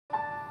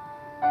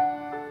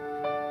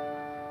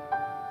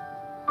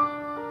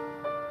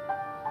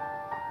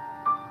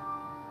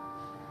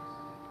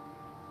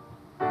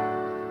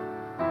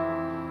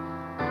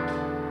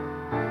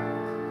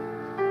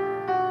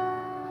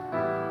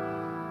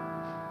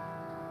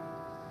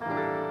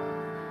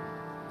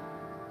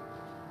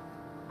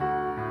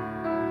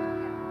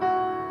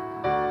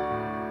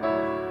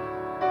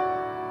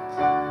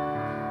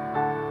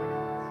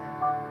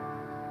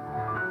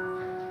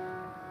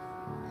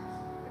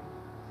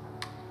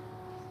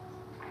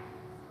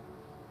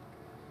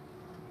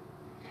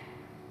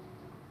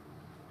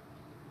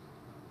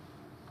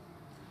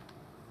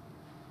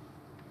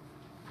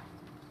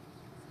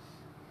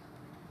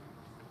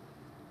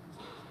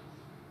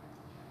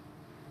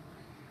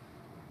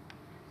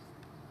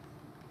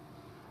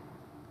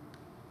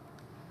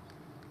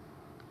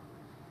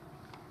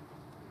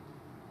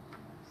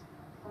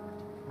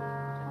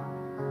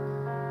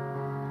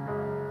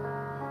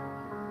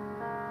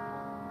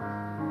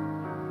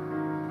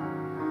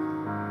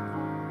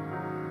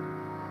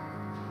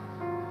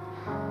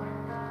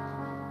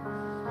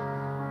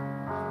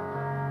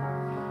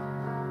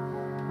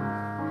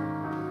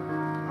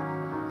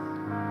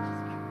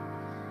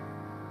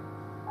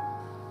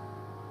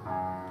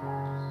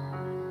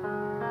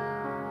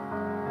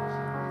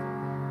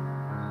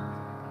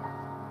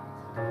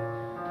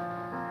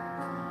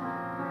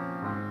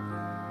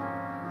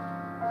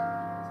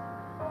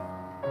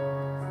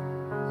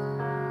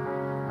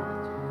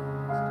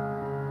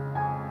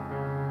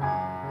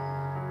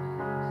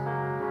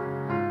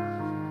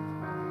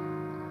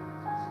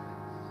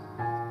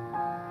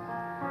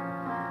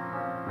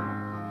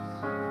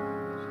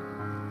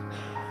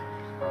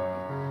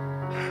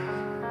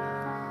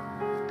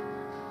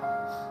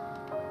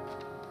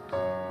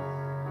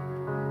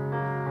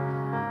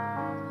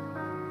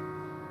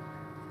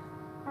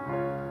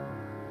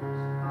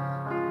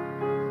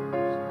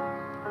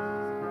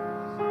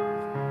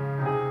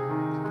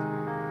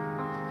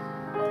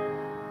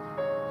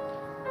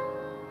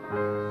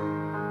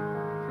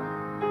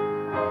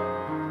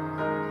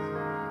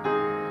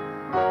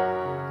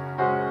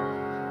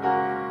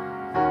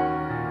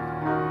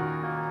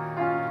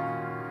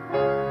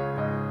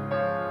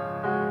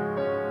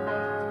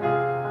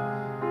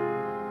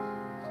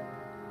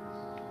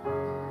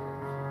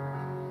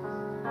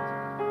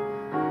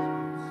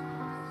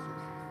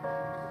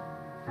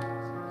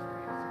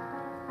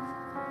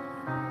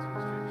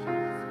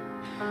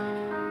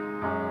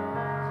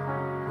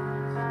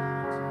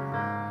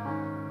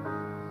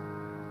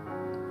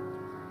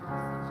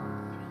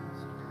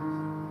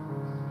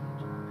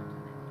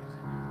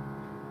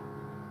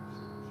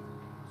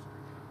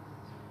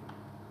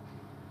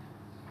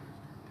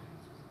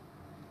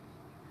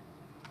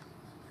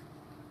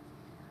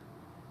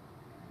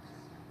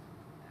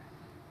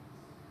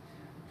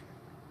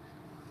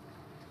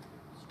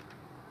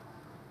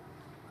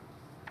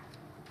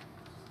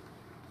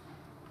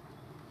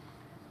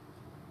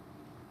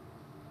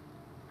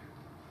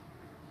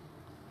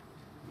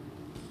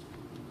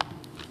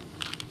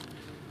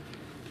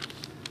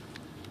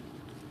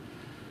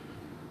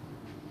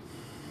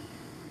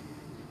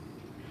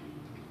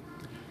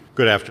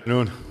Good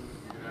afternoon,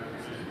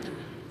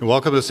 and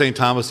welcome to St.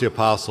 Thomas the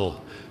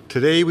Apostle.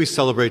 Today we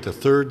celebrate the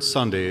third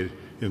Sunday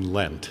in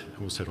Lent. I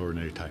almost said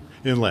ordinary time,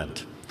 in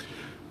Lent.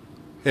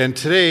 And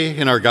today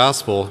in our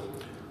gospel,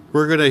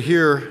 we're going to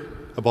hear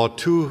about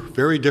two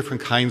very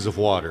different kinds of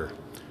water.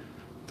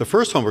 The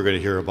first one we're going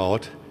to hear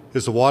about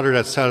is the water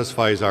that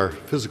satisfies our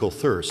physical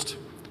thirst.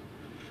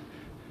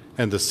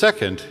 And the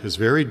second is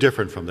very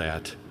different from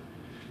that,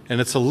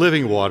 and it's a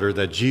living water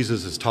that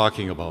Jesus is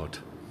talking about.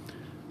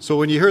 So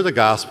when you hear the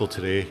gospel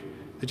today,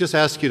 I just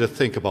ask you to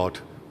think about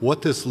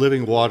what this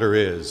living water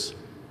is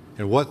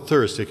and what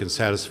thirst it can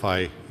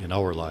satisfy in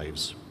our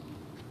lives.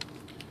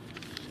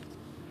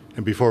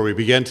 And before we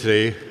begin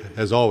today,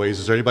 as always,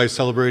 is there anybody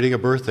celebrating a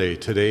birthday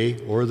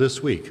today or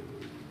this week?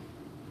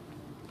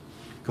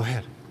 Go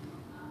ahead.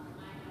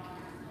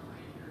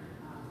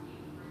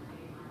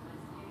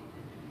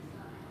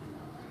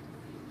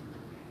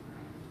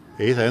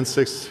 8th and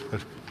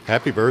 6th.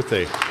 Happy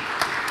birthday.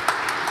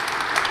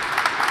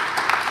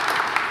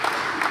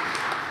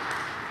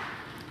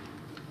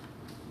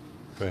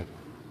 Go ahead.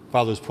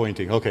 Father's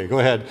pointing. Okay, go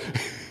ahead.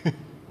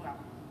 Well,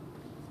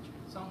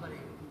 somebody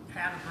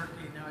had a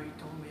birthday now. He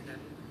told me that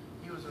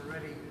he was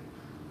already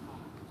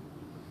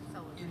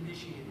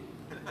initiated.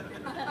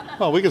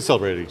 Well, we can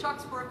celebrate it.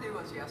 Chuck's birthday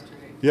was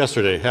yesterday.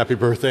 Yesterday. Happy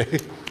birthday.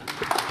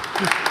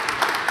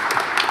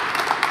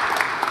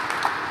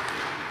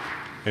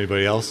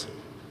 Anybody else?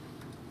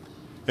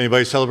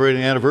 Anybody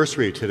celebrating an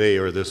anniversary today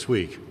or this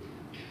week?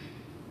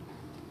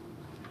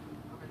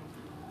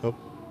 Oh,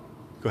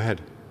 go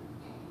ahead.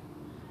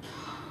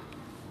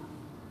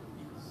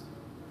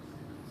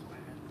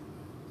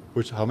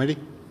 How many?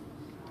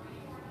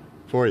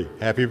 40.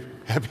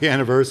 Happy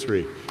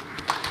anniversary.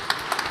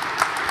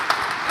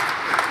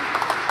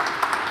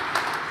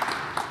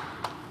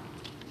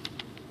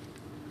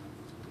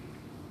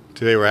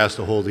 Today we're asked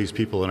to hold these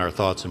people in our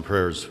thoughts and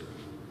prayers.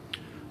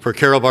 For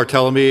Carol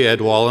Barthelemy, Ed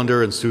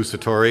Wallander, and Sue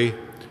Satori,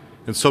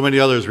 and so many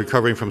others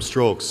recovering from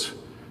strokes,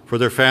 for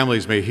their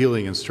families, may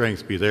healing and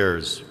strength be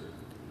theirs.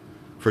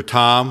 For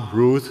Tom,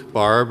 Ruth,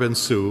 Barb, and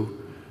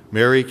Sue,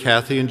 Mary,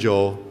 Kathy, and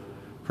Joe,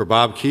 for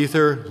Bob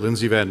Keither,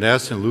 Lindsay Van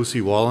Ness, and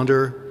Lucy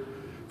Wallander,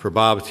 for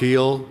Bob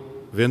Thiel,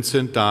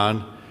 Vincent,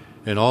 Don,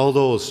 and all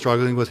those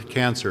struggling with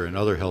cancer and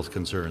other health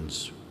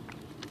concerns.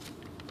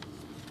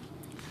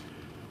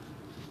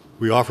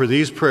 We offer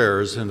these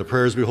prayers and the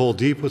prayers we hold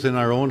deep within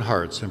our own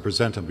hearts and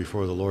present them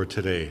before the Lord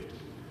today.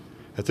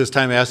 At this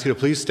time, I ask you to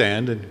please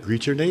stand and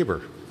greet your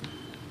neighbor.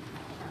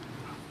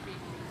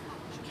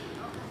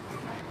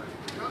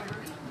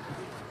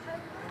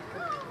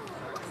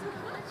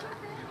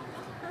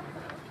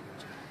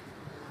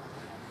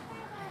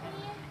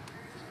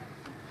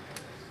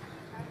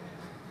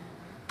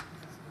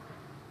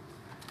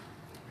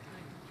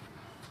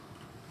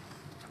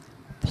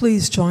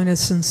 Please join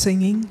us in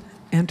singing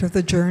Enter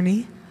the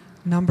Journey,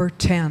 number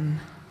 10.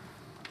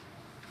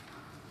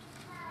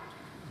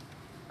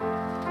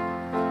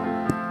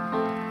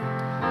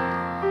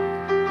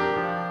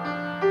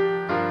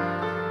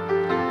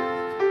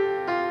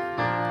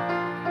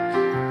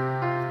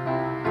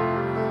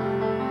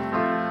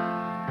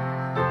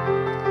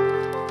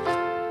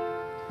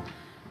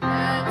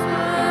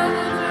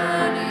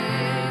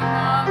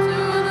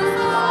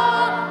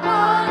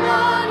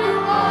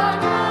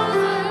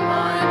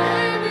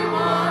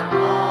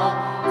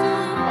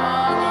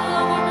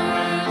 Follow the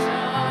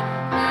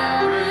vision.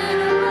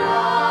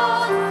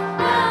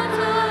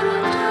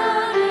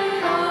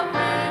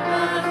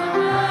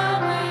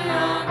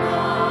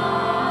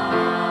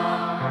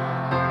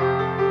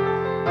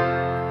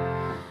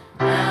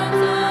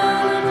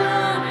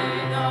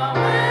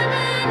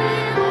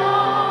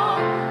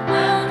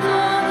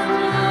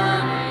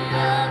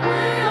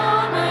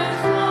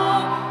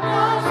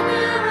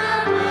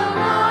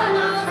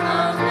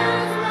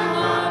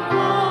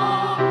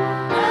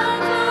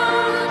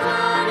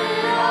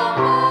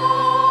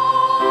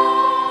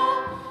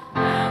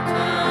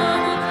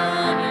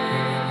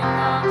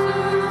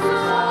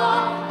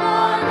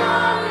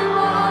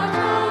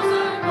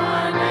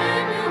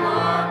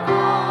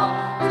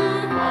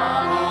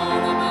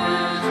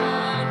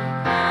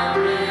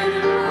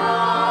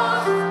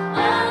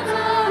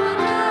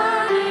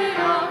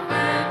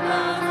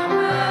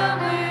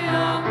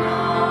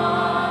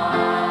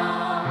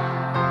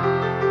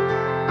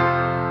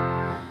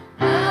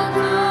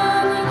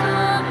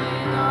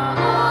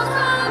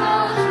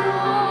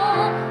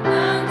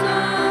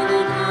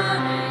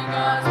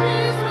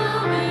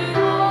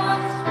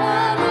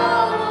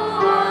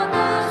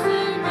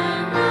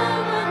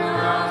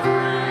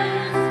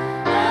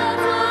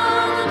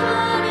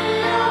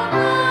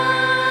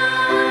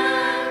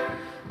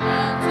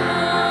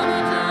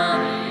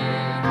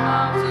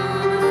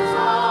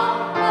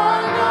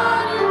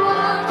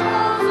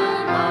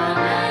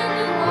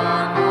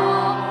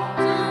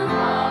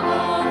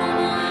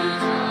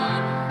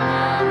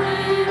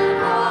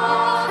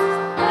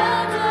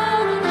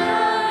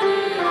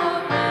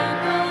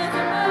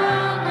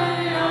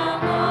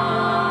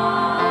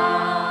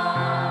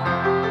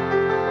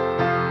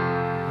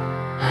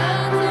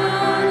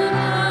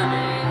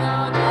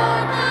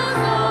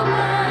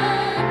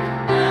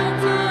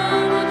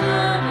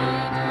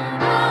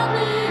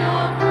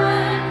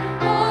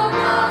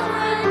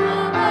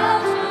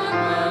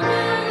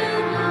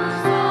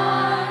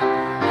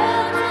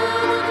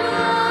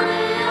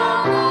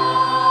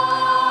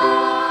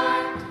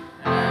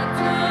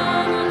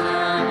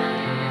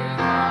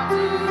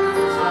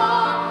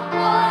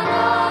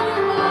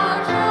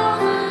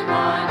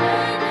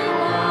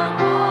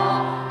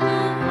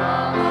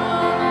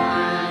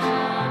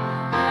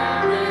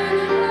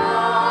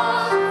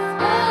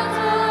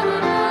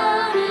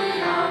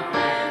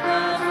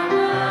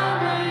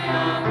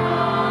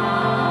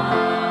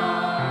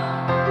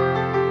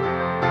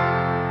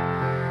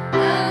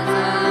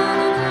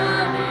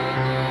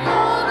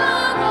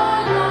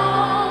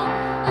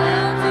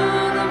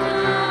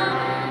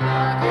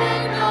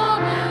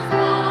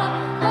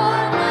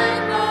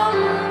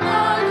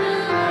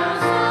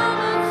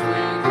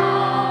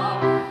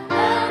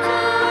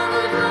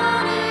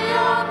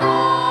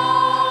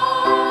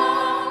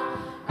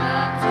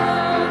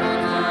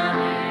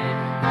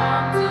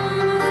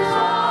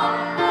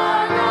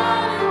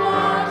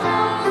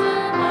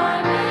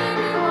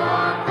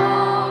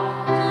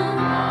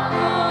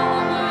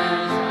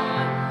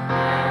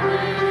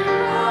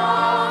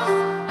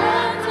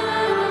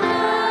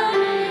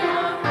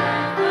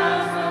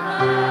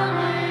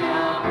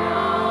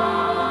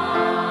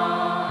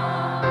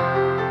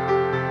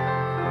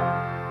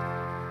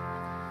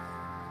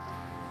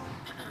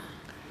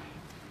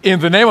 In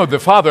the name of the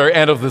Father,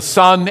 and of the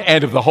Son,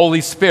 and of the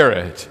Holy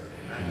Spirit.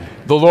 Amen.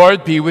 The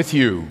Lord be with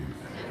you.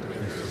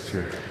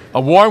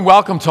 A warm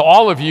welcome to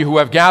all of you who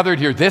have gathered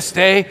here this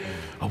day.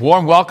 A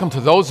warm welcome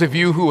to those of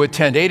you who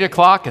attend 8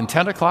 o'clock and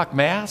 10 o'clock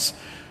Mass.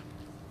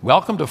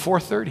 Welcome to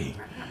 4:30.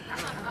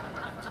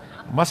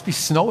 It must be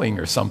snowing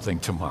or something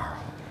tomorrow.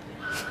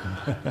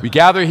 We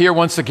gather here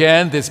once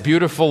again this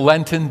beautiful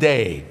Lenten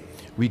day.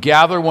 We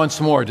gather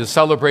once more to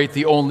celebrate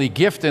the only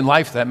gift in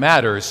life that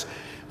matters,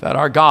 that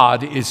our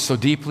God is so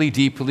deeply,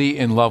 deeply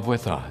in love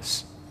with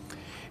us.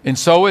 And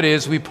so it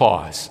is we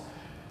pause.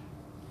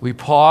 We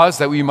pause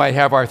that we might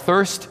have our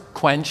thirst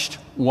quenched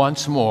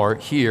once more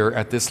here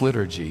at this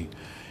liturgy.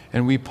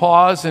 And we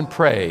pause and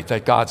pray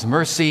that God's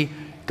mercy,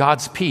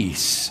 God's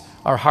peace,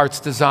 our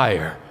heart's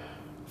desire,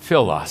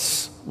 fill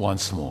us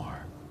once more.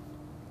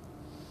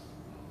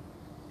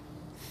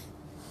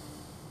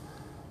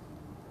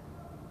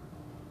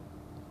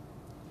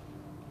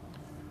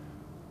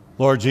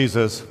 Lord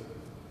Jesus,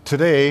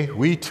 today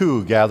we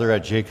too gather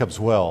at Jacob's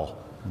well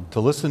to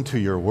listen to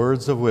your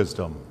words of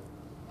wisdom.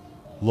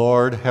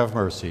 Lord, have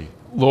mercy.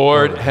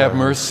 Lord, have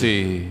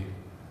mercy.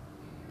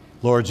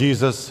 Lord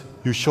Jesus,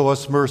 you show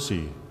us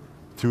mercy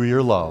through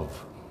your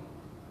love.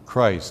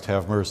 Christ,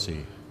 have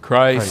mercy.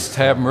 Christ,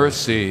 have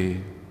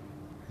mercy.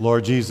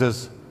 Lord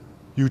Jesus,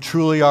 you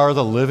truly are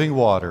the living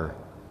water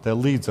that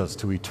leads us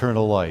to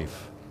eternal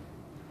life.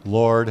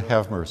 Lord,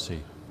 have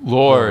mercy.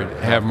 Lord,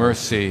 have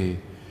mercy.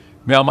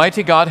 May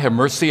Almighty God have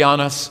mercy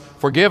on us,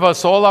 forgive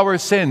us all our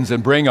sins,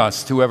 and bring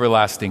us to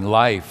everlasting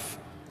life.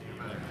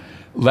 Amen.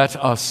 Let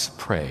us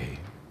pray.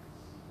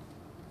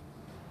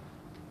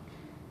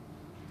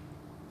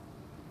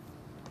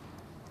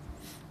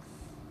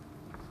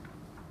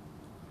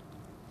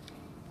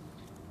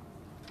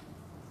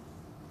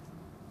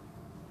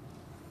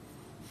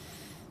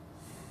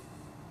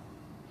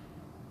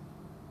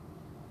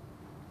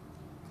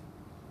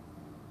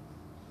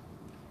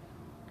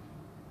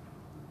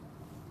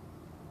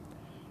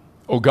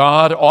 O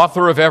God,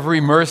 author of every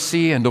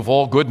mercy and of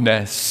all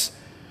goodness,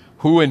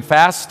 who in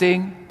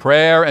fasting,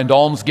 prayer, and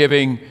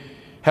almsgiving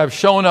have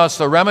shown us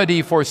a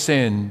remedy for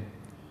sin,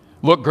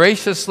 look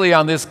graciously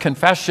on this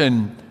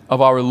confession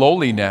of our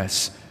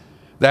lowliness,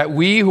 that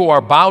we who are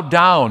bowed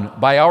down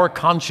by our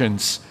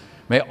conscience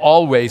may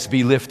always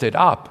be lifted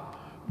up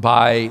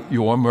by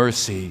your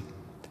mercy.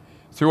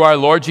 Through our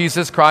Lord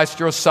Jesus Christ,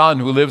 your Son,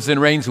 who lives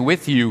and reigns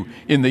with you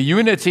in the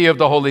unity of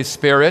the Holy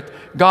Spirit,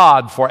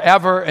 God,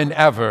 forever and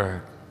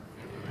ever.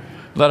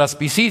 Let us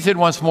be seated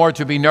once more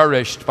to be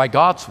nourished by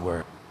God's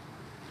word.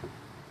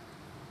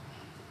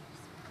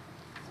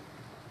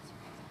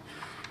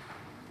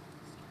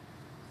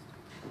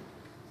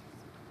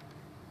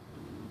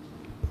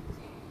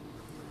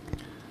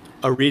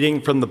 A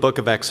reading from the book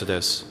of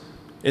Exodus.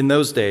 In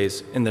those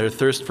days, in their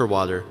thirst for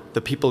water,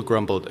 the people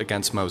grumbled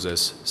against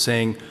Moses,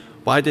 saying,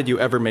 "Why did you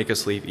ever make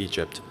us leave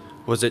Egypt?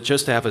 Was it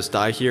just to have us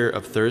die here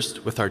of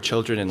thirst with our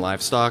children and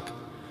livestock?"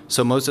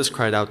 So Moses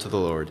cried out to the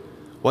Lord,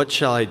 "What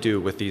shall I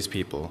do with these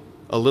people?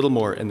 A little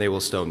more and they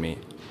will stone me."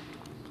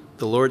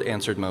 The Lord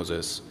answered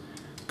Moses,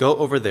 "Go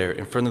over there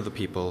in front of the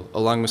people,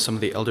 along with some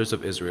of the elders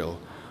of Israel,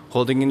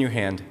 holding in your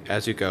hand,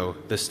 as you go,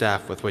 the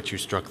staff with which you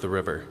struck the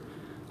river.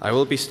 I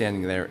will be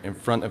standing there in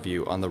front of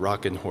you on the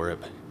rock in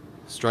Horeb.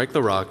 Strike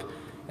the rock,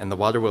 and the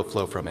water will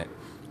flow from it,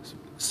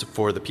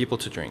 for the people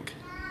to drink."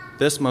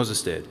 This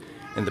Moses did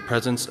in the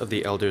presence of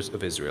the elders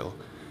of Israel.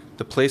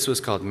 The place was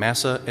called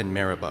Massah and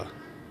Meribah,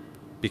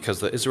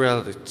 because the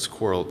Israelites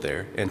quarreled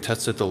there and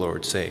tested the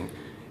Lord, saying,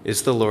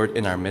 "Is the Lord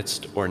in our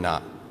midst or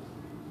not?"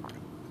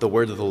 The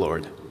word of the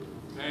Lord.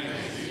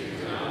 Thanks be to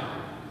God.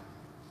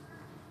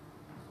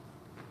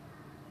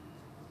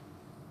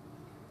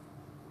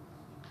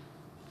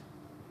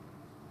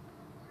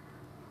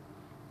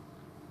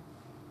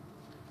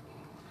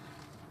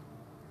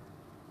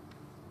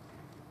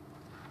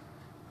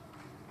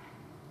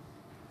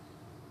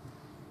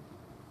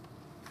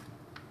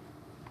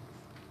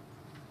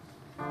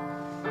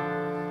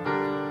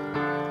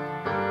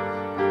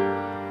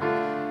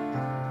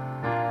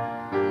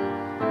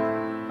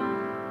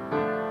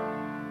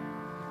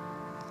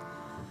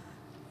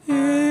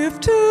 If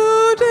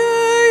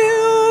today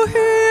you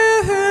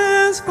hear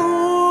his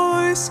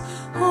voice,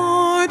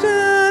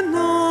 harden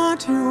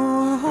not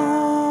your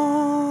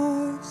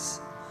hearts.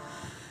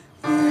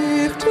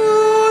 If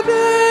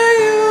today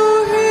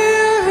you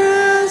hear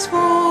his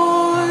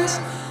voice,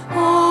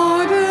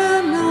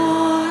 harden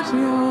not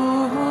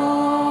your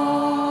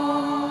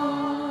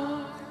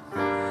heart.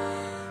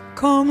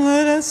 Come,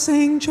 let us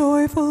sing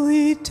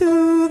joyfully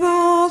to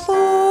the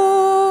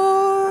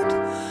Lord.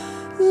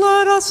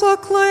 Let us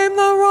acclaim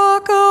the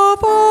rock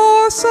of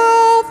our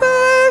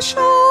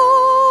salvation.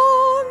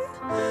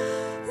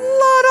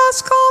 Let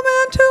us come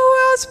into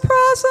his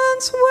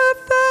presence with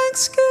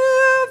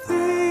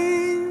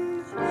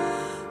thanksgiving.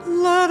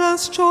 Let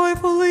us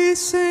joyfully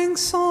sing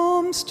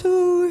psalms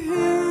to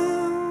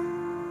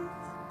him.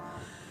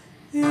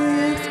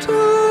 If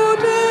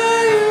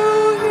today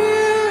you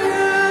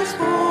hear his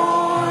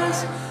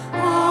voice,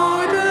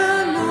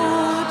 harden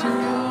not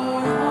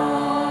your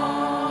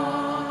heart.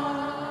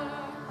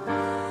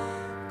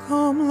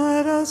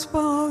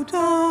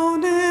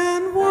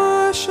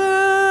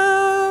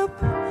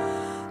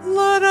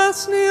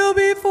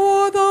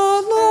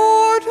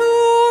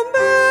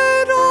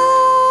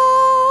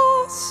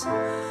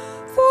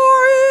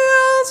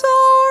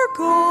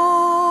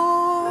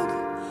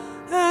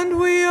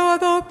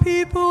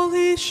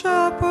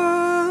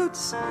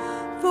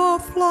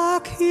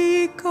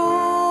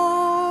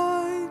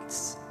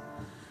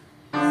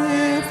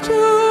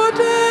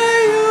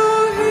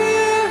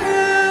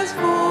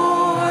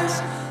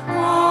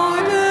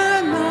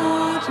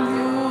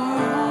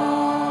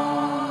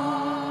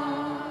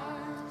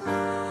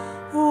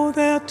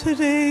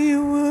 today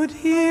you would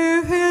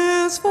hear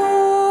his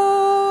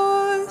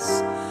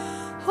voice.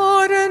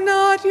 Harden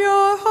not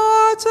your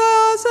hearts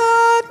as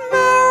at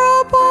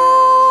Meribah,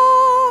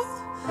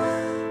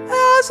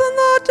 as in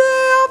the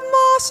day of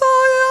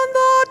Massah in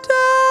the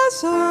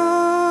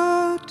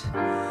desert,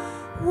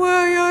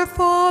 where your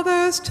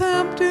fathers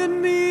tempted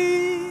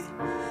me.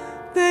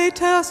 They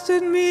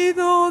tested me,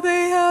 though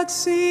they had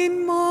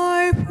seen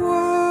my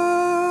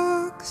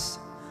works.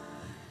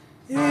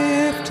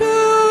 If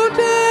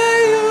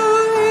today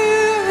you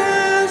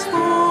hear his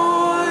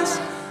voice,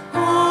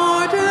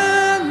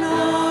 harden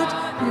not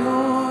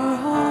your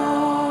hearts.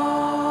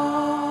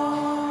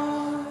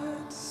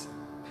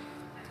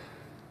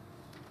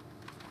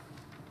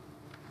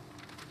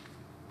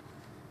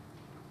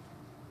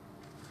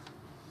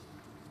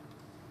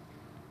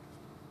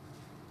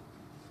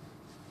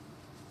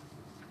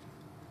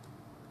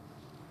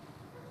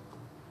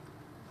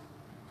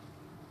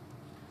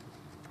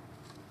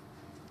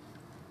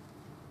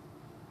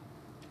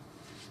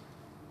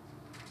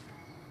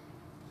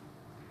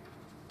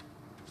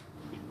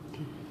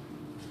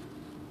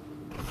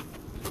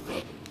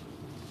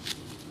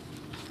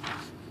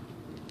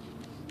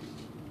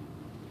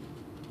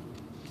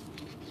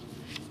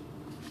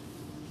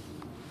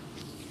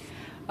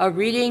 A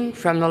reading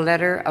from the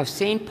letter of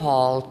St.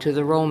 Paul to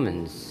the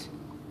Romans.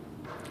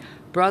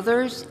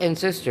 Brothers and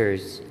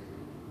sisters,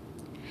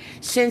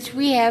 since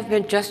we have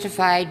been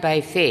justified by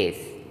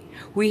faith,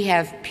 we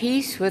have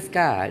peace with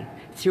God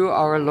through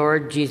our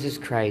Lord Jesus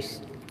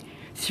Christ,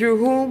 through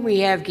whom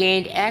we have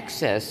gained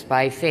access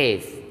by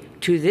faith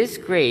to this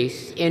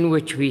grace in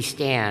which we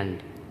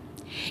stand,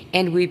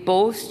 and we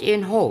boast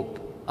in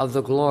hope of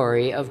the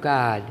glory of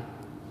God.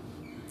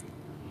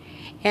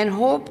 And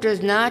hope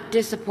does not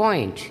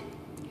disappoint,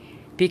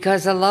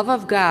 because the love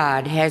of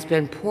God has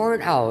been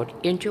poured out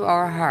into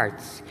our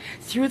hearts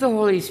through the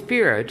Holy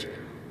Spirit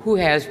who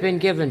has been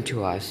given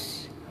to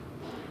us.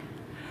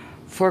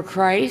 For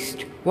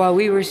Christ, while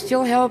we were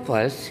still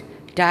helpless,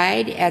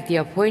 died at the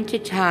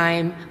appointed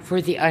time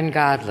for the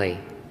ungodly.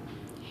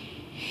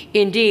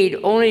 Indeed,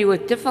 only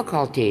with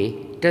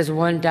difficulty does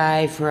one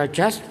die for a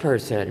just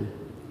person,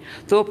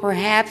 though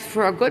perhaps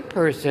for a good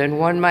person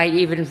one might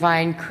even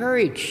find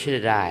courage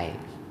to die.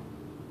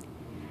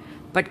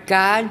 But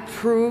God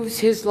proves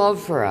his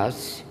love for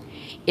us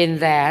in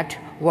that,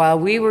 while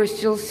we were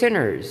still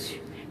sinners,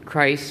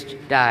 Christ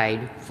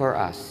died for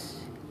us.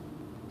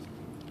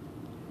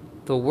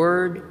 The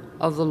word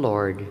of the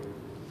Lord.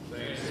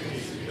 Thanks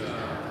be to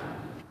God.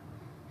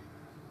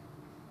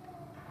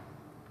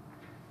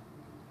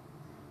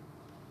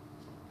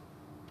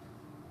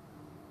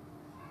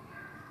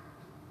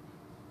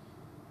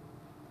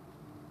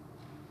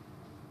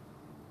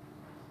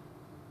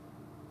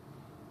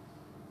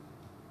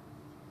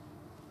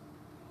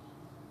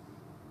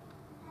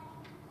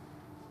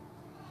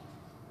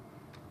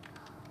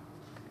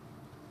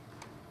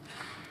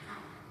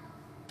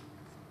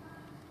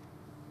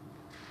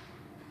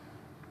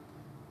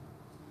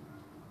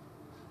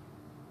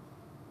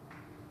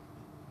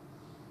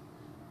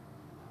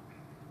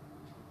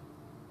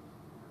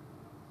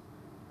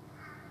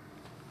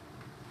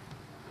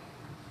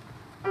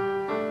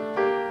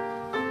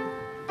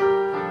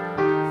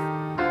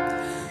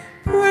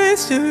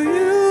 Praise to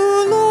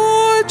you,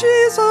 Lord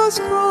Jesus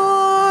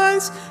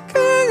Christ,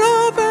 King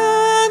of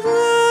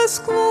endless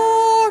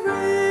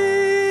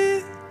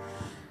glory.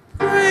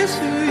 Praise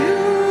to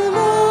you,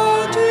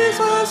 Lord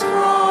Jesus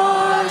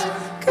Christ,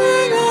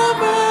 King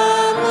of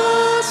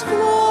endless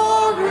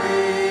glory.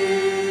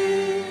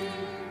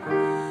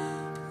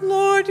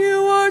 Lord,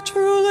 you are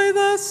truly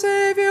the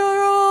Savior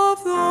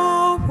of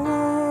the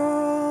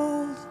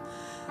world.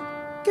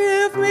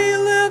 Give me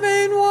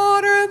living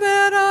water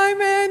that I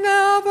may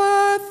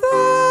never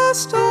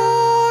thirst again.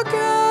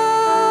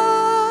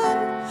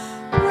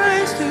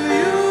 Praise to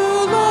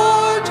you,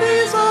 Lord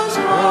Jesus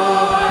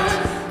Christ,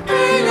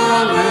 King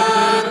of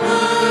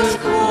endless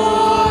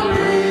glory.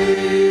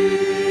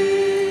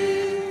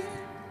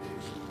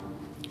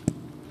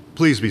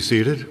 Please be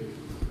seated.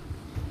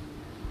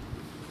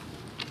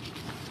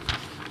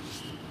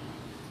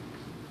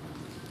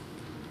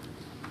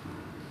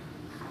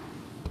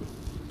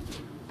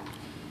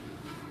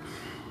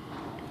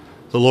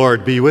 The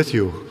Lord be with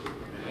you.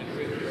 And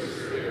with your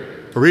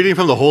spirit. A reading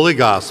from the Holy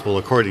Gospel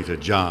according to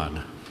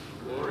John.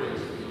 Glory to you,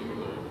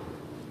 Lord.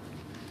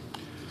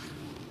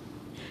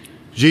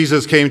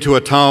 Jesus came to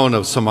a town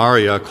of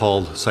Samaria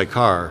called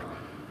Sychar,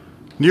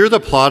 near the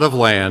plot of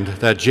land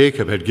that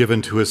Jacob had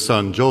given to his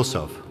son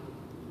Joseph.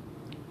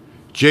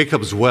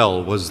 Jacob's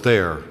well was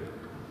there.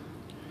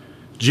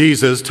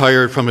 Jesus,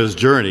 tired from his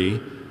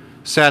journey,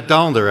 sat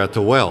down there at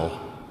the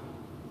well.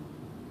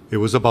 It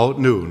was about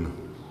noon.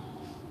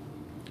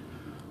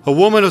 A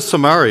woman of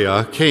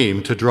Samaria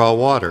came to draw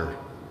water.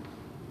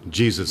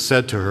 Jesus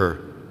said to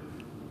her,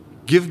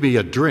 "Give me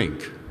a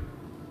drink."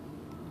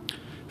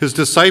 His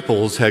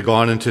disciples had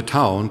gone into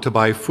town to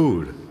buy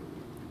food.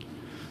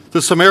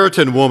 The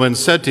Samaritan woman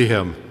said to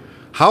him,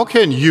 "How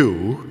can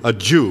you, a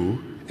Jew,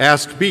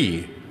 ask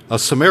me, a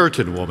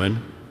Samaritan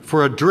woman,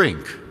 for a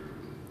drink?"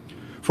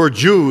 For for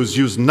Jews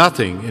use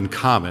nothing in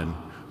common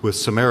with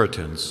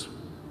Samaritans.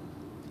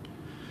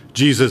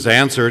 Jesus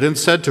answered and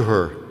said to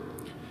her,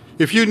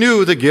 "If you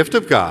knew the gift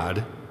of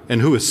God and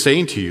who is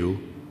saying to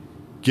you,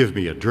 'Give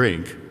me a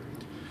drink,'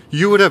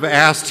 you would have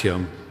asked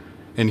him,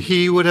 and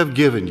he would have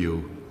given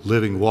you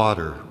living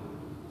water."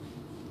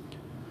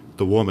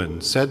 The woman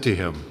said to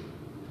him,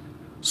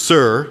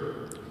 "Sir,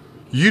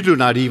 you do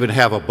not even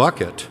have a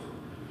bucket,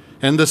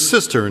 and the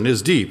cistern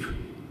is deep.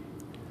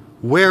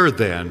 Where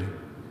then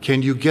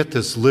can you get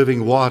this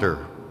living water?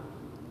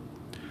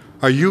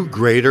 Are you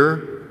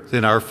greater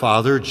than our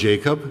father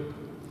Jacob,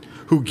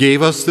 who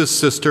gave us this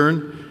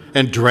cistern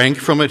and drank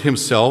from it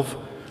himself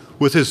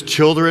with his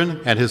children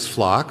and his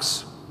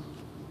flocks?"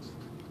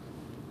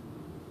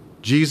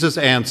 Jesus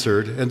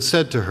answered and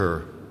said to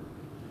her,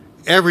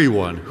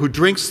 "Everyone who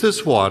drinks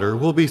this water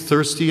will be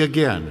thirsty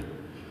again,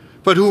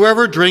 but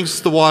whoever drinks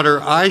the water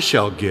I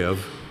shall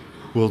give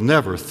will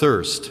never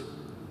thirst.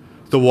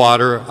 The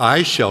water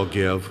I shall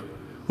give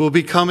will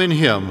become in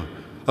him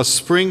a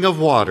spring of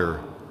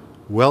water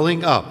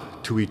welling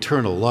up to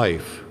eternal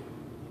life."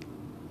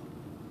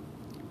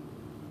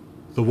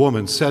 The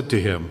woman said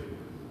to him,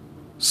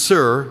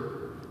 "Sir,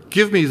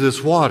 give me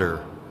this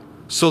water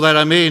so that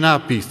I may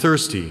not be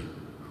thirsty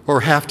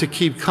or have to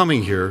keep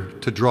coming here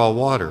to draw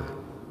water."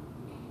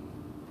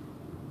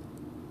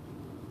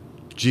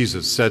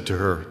 Jesus said to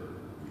her,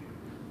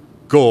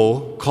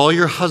 "Go, call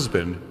your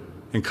husband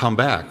and come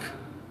back."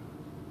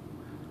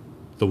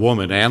 The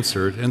woman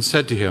answered and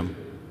said to him,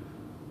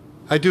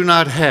 "I do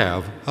not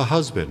have a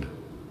husband."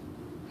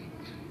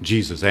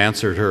 Jesus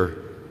answered her,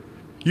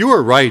 "You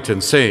are right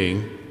in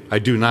saying, 'I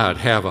do not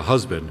have a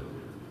husband,'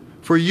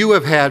 for you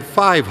have had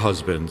 5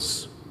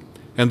 husbands,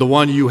 and the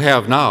one you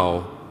have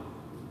now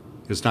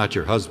is not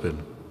your husband.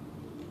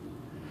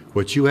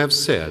 What you have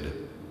said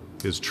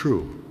is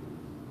true."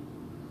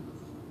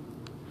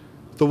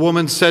 The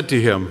woman said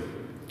to him,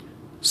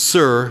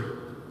 "Sir,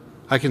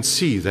 I can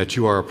see that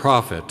you are a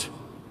prophet.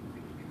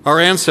 Our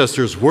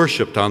ancestors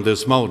worshipped on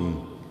this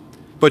mountain,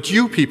 but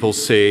you people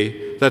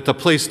say that the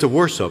place to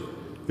worship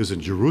is in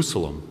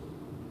Jerusalem."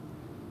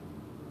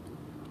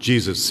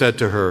 Jesus said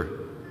to her,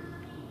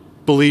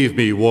 "Believe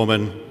me,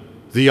 woman,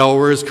 the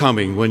hour is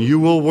coming when you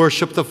will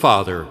worship the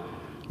Father,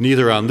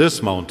 neither on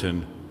this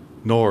mountain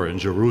nor in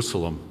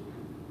Jerusalem.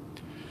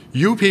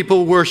 You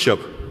people worship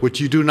what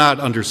you do not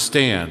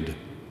understand.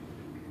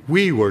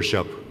 We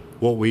worship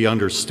what we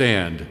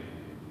understand,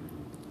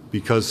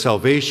 because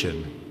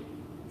salvation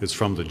is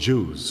from the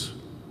Jews.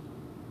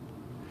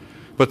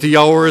 But the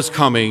hour is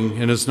coming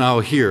and is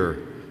now here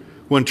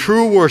when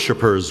true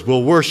worshipers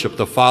will worship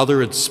the Father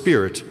in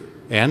spirit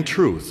and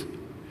truth.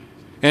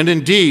 And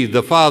indeed,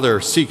 the Father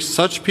seeks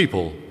such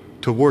people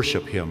to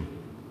worship him.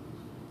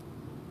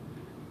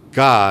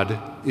 God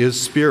is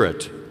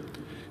spirit,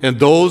 and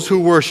those who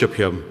worship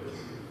him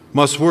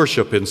must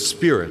worship in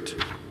spirit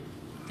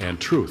and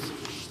truth."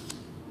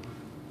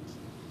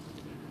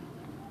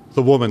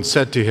 The woman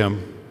said to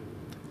him,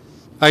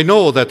 "I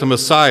know that the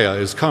Messiah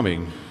is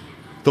coming,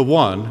 the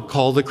one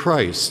called the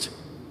Christ.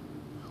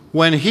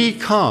 When he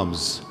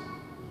comes,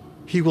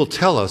 he will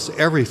tell us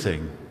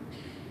everything."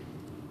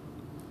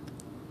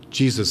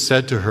 Jesus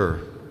said to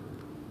her,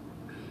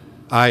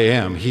 "I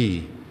am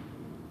he,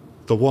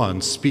 the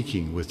one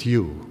speaking with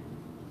you."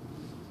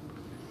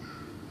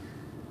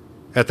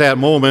 At that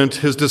moment,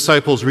 his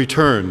disciples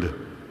returned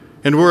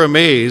and were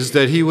amazed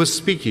that he was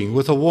speaking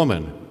with a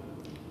woman.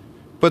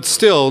 But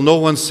still no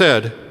one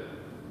said,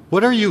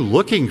 "What are you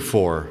looking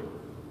for?"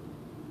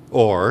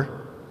 or,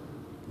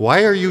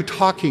 "Why are you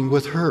talking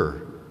with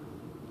her?"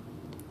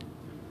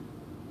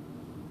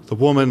 The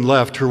woman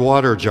left her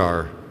water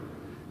jar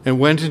and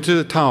went into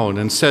the town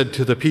and said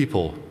to the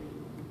people,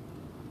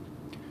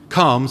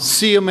 "Come,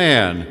 see a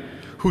man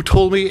who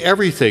told me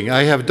everything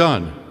I have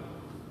done.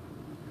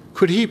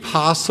 Could he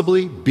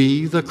possibly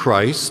be the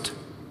Christ?"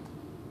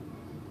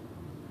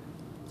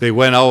 They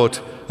went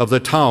out of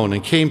the town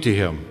and came to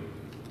him.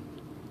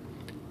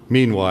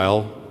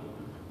 Meanwhile,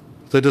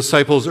 the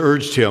disciples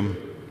urged him,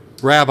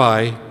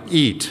 "Rabbi,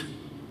 eat."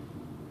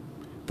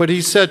 But he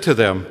said to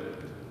them,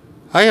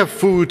 "I have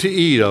food to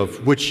eat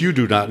of which you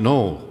do not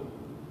know."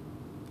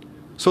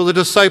 So the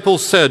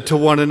disciples said to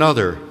one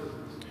another,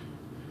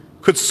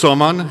 "Could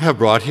someone have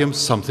brought him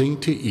something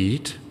to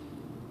eat?"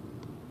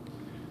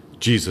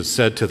 Jesus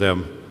said to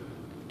them,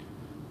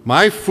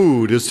 "My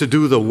food is to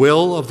do the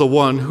will of the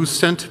one who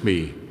sent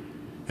me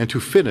and to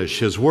finish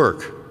his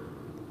work.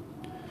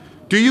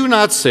 Do you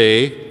not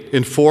say,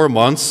 'In 4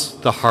 months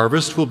the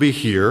harvest will be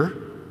here'?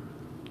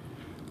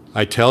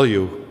 I tell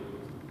you,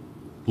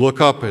 look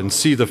up and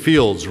see the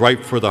fields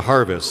ripe for the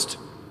harvest.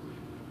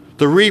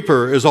 The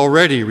reaper is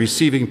already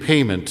receiving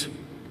payment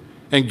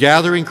and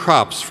gathering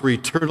crops for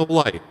eternal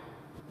life,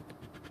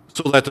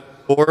 so that the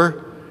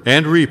sower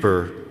and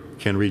reaper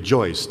can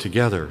rejoice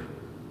together.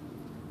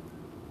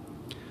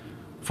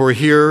 For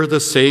here the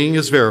saying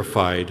is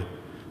verified,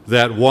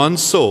 that one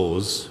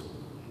sows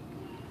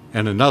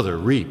and another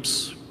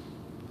reaps.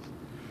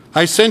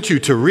 I sent you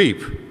to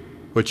reap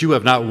what you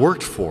have not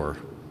worked for.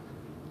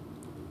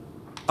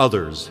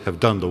 Others have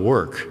done the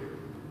work,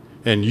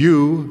 and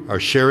you are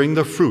sharing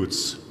the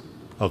fruits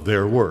of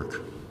their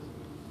work.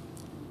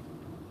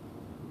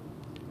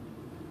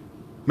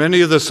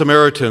 Many of the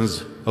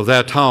Samaritans of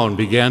that town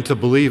began to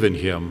believe in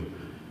him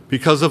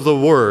because of the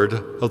word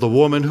of the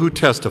woman who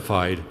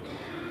testified,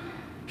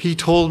 "He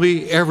told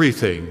me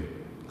everything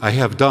I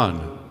have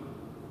done."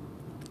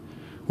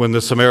 When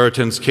the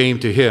Samaritans came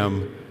to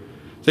him,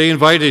 they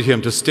invited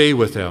him to stay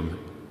with them,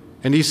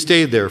 and he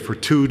stayed there for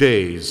 2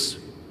 days.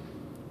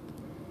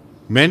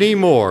 Many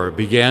more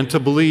began to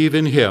believe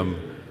in him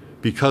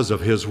because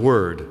of his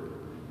word.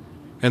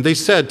 And they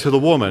said to the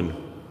woman,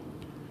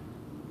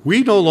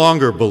 "We no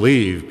longer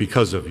believe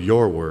because of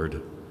your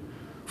word,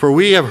 for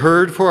we have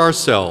heard for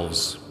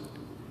ourselves,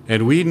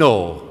 and we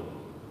know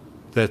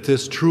that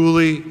this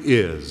truly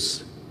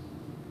is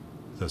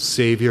the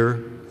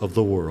Savior of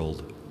the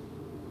world."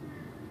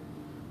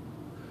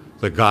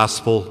 The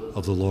Gospel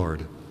of the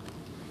Lord.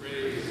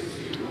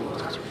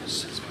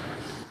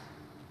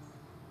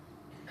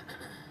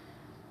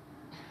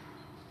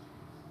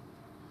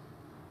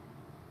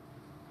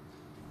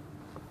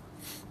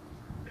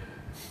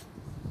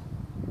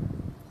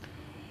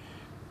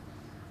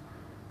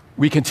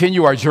 We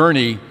continue our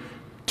journey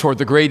toward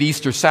the great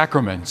Easter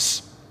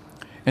sacraments.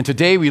 And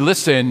today we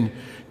listen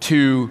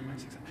to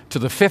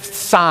the fifth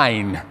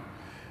sign.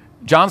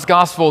 John's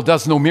Gospel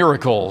does no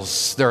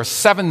miracles. There are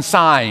 7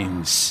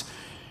 signs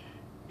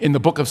in the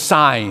book of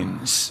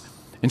signs.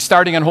 And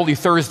starting on Holy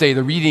Thursday,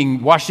 the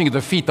reading, washing of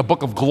the feet, the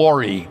book of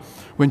glory,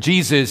 when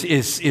Jesus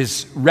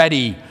is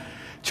ready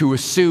to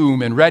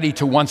assume and ready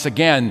to once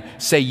again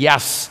say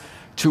yes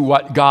to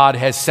what God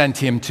has sent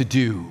him to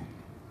do.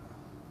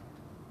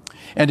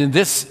 And in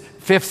this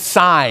fifth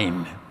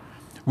sign,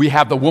 we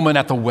have the woman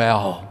at the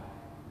well.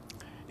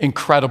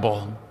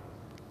 Incredible.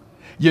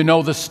 You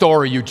know the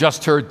story. You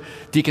just heard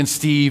Deacon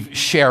Steve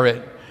share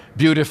it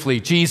beautifully.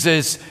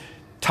 Jesus,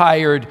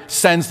 tired,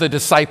 sends the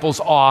disciples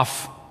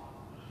off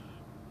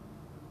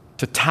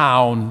to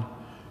town.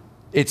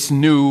 It's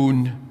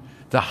noon,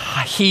 the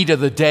heat of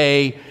the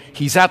day.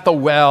 He's at the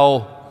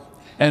well,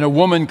 and a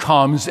woman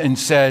comes and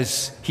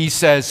he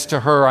says to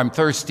her, "I'm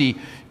thirsty,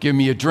 give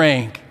me a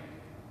drink."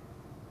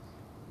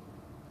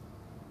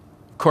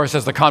 Of course,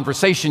 as the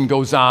conversation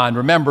goes on,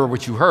 remember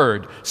what you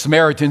heard.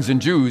 Samaritans and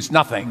Jews,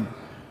 nothing.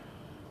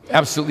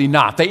 Absolutely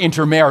not. They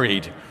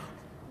intermarried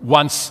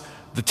once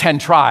the 10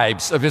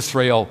 tribes of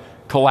Israel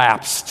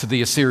collapsed to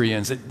the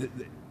Assyrians.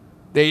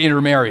 They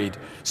intermarried,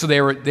 so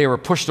they were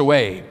pushed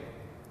away.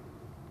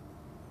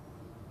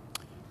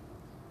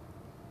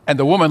 And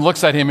the woman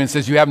looks at him and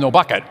says, "You have no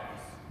bucket.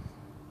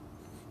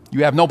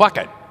 You have no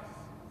bucket.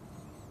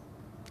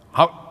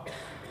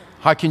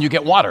 How can you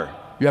get water?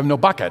 You have no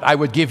bucket. I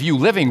would give you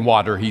living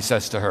water," he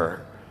says to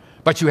her,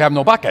 "but you have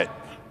no bucket.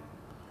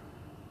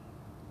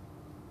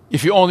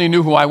 If you only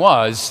knew who I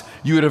was,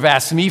 you would have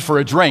asked me for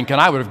a drink, and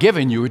I would have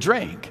given you a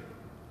drink."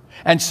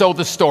 And so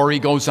the story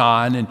goes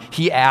on, and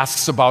he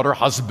asks about her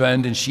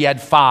husband, and she had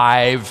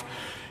 5,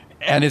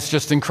 and it's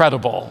just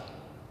incredible.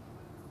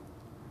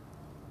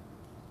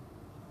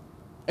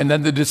 And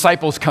then the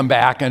disciples come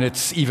back, and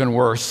it's even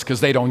worse because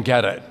they don't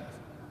get it.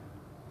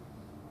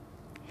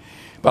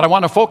 But I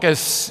want to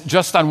focus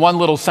just on one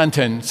little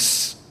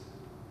sentence.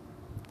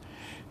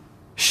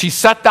 She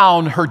set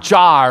down her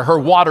jar, her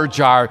water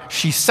jar.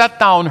 She set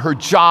down her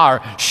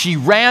jar. She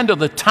ran to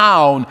the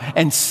town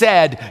and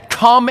said,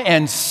 "Come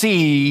and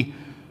see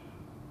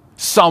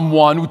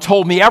someone who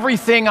told me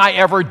everything I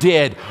ever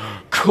did.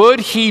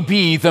 Could he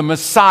be the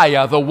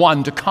Messiah, the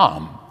one to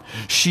come?"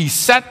 She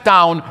set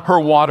down her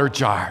water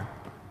jar.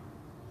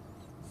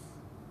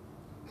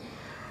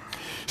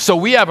 So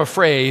we have a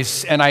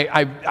phrase, and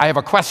I have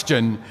a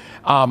question.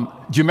 Do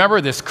you remember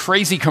this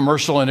crazy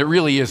commercial? And it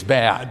really is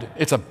bad.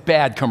 It's a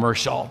bad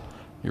commercial.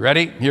 You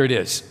ready? Here it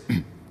is.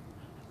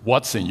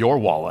 What's in your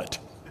wallet?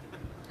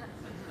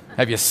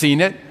 Have you seen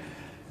it?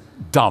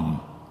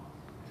 Dumb.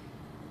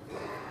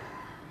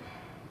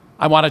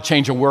 I want to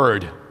change a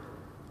word.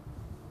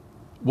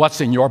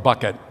 What's in your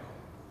bucket?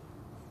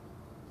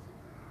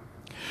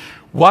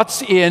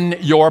 What's in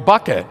your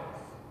bucket?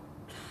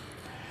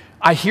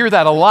 I hear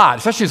that a lot,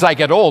 especially as I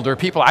get older.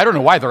 People, I don't know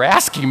why they're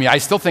asking me. I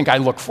still think I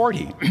look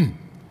 40.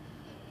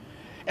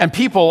 And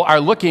people are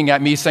looking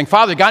at me saying,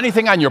 "Father, got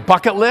anything on your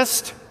bucket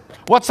list?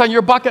 What's on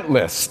your bucket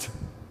list?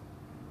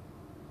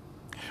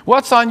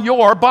 What's on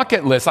your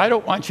bucket list?" I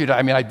don't want you to,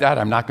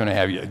 I'm not going to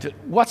have you.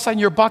 What's on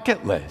your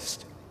bucket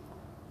list?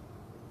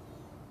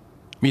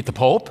 Meet the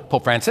Pope,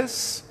 Pope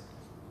Francis.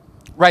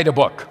 Write a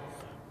book.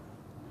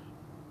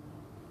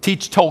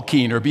 Teach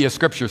Tolkien or be a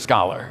scripture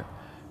scholar.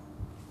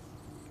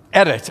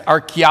 Edit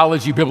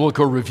Archaeology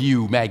Biblical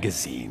Review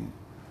magazine.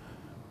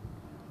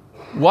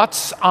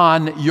 What's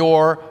on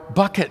your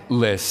bucket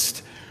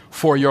list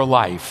for your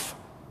life?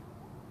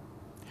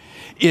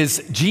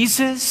 Is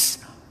Jesus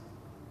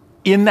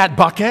in that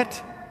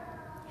bucket?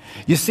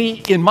 You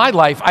see, in my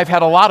life, I've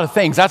had a lot of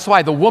things. That's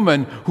why the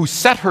woman who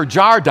set her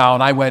jar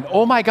down, I went,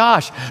 "Oh my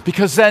gosh,"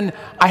 because then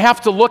I have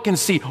to look and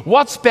see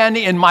what's been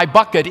in my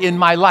bucket in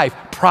my life.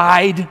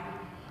 Pride.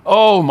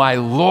 Oh, my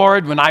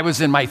Lord, when I was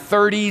in my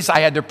 30s, I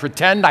had to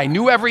pretend I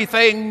knew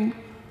everything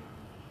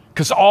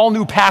because all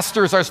new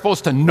pastors are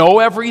supposed to know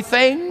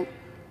everything,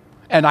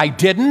 and I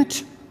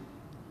didn't.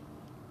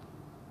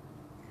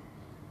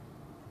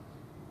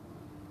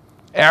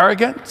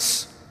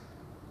 Arrogance,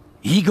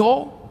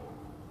 ego.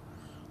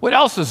 What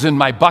else is in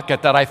my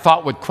bucket that I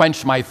thought would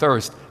quench my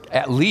thirst?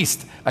 At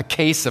least a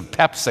case of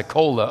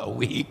Pepsi-Cola a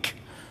week.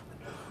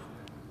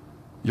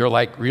 You're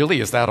like,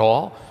 really? Is that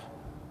all?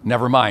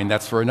 Never mind,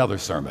 that's for another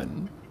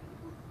sermon.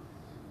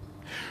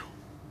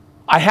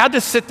 I had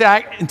to sit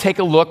back and take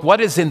a look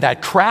what is in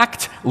that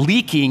cracked,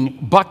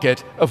 leaking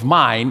bucket of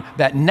mine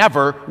that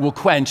never will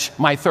quench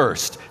my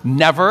thirst.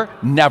 Never,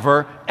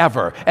 never,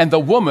 ever. And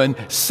the woman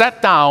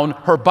set down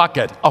her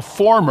bucket, a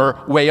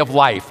former way of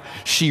life.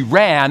 She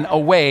ran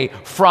away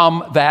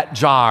from that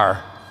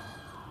jar.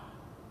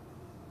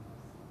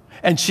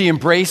 And she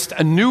embraced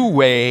a new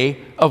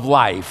way of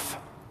life.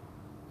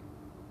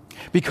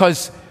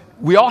 Because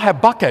we all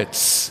have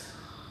buckets.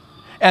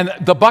 And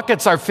the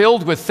buckets are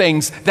filled with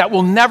things that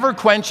will never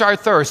quench our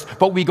thirst,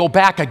 but we go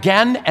back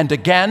again and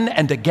again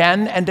and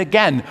again and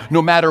again.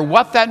 No matter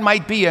what that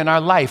might be in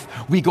our life,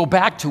 we go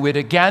back to it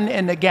again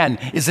and again.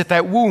 Is it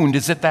that wound?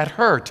 Is it that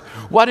hurt?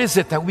 What is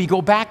it that we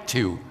go back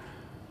to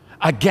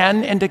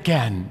again and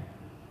again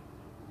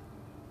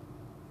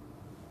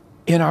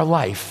in our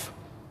life?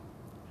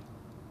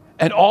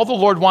 And all the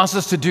Lord wants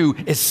us to do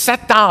is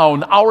set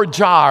down our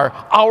jar,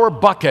 our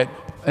bucket.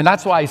 And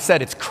that's why I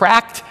said it's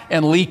cracked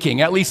and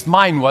leaking. At least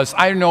mine was.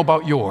 I don't know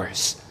about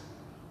yours.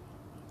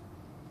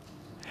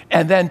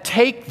 And then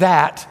take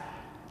that,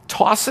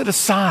 toss it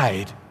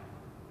aside.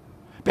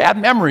 Bad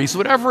memories,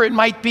 whatever it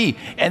might be.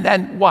 And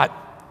then what?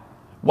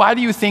 Why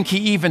do you think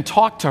he even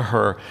talked to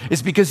her?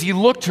 It's because he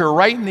looked her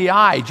right in the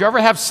eye. Did you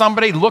ever have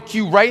somebody look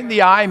you right in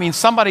the eye? I mean,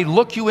 somebody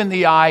look you in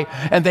the eye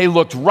and they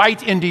looked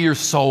right into your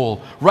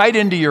soul, right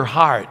into your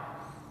heart.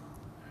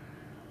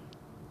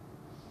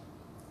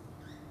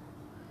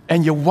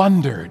 And you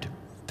wondered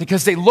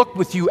because they looked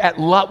with you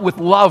with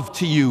love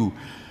to you.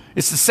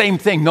 It's the same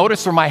thing.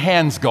 Notice where my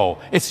hands go.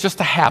 It's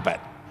just a habit.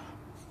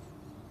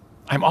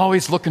 I'm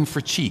always looking for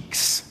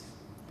cheeks.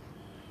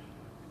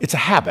 It's a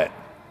habit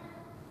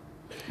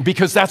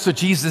because that's what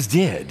Jesus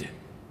did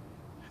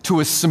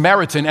to a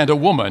Samaritan and a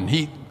woman.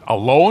 He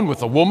alone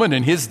with a woman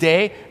in his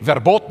day,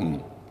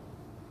 verboten.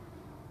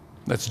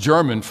 That's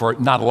German for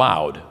not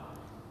allowed.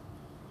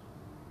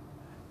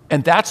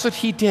 And that's what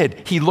he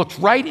did. He looked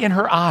right in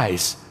her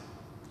eyes.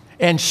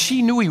 And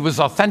she knew he was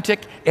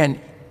authentic,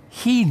 and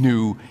he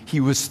knew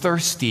he was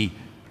thirsty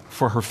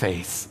for her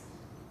faith.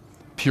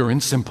 Pure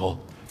and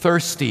simple,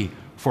 thirsty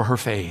for her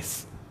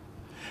faith.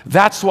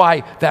 That's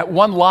why that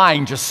one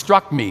line just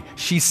struck me.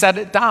 She set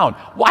it down.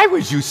 Why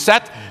would you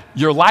set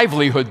your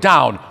livelihood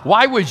down?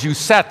 Why would you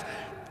set,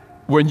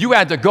 when you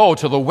had to go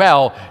to the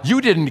well, you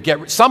didn't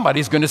get,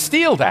 somebody's going to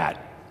steal that.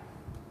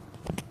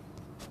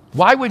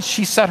 Why would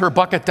she set her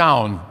bucket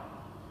down?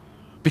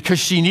 Because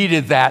she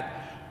needed that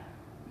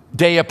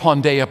day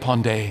upon day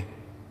upon day.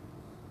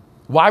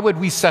 Why would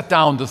we set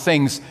down the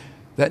things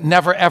that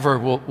never ever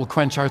will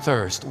quench our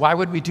thirst? Why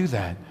would we do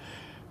that?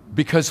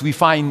 Because we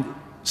find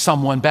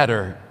someone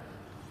better.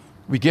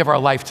 We give our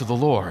life to the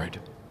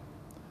Lord.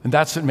 And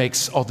that's what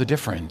makes all the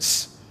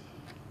difference.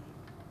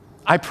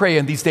 I pray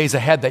in these days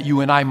ahead that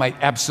you and I might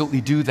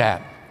absolutely do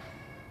that.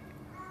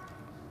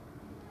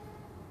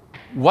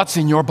 What's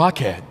in your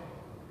bucket?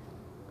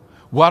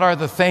 What are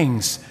the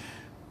things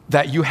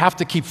that you have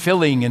to keep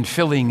filling and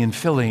filling and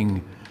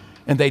filling,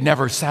 and they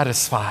never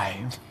satisfy?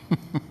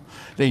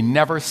 They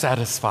never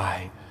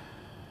satisfy.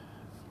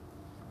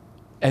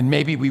 And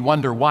maybe we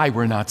wonder why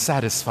we're not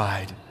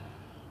satisfied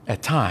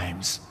at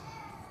times.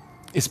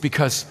 It's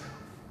because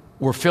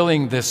we're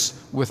filling this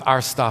with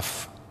our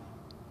stuff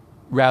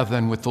rather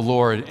than with the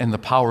Lord and the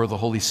power of the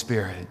Holy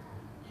Spirit.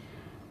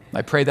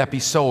 I pray that be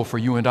so for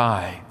you and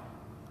I.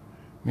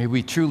 May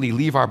we truly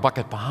leave our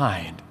bucket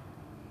behind,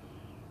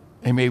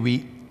 and may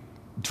we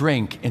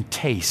drink and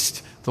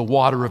taste the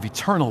water of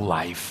eternal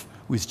life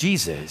with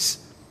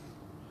Jesus,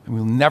 and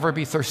we'll never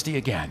be thirsty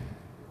again.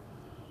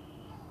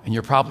 And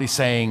you're probably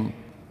saying,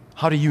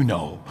 how do you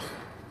know?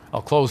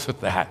 I'll close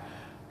with that.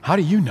 How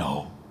do you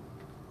know?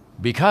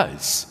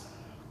 Because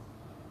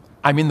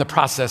I'm in the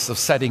process of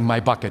setting my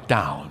bucket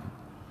down.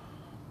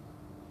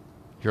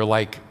 You're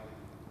like,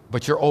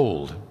 but you're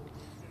old.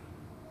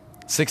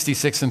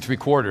 66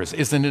 3/4.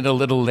 Isn't it a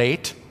little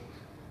late?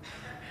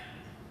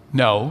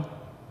 No.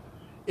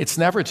 It's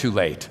never too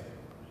late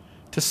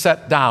to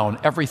set down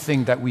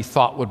everything that we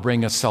thought would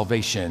bring us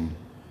salvation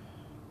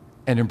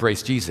and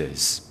embrace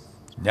Jesus.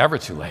 Never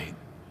too late.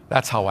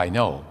 That's how I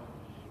know.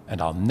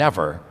 And I'll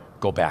never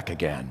go back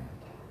again.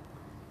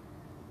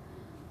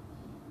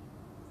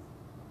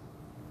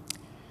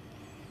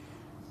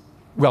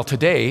 Well,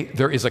 today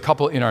there is a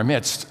couple in our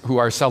midst who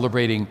are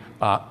celebrating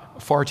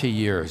 40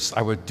 years.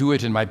 I would do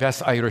it in my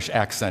best Irish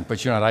accent,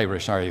 but you're not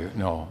Irish, are you?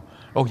 No.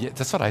 Oh, yeah,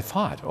 that's what I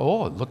thought.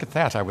 Oh, look at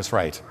that. I was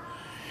right.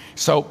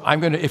 So I'm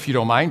going to, if you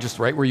don't mind, just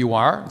right where you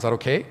are. Is that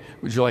okay?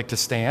 Would you like to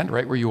stand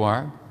right where you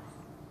are?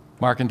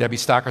 Mark and Debbie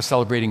Stock are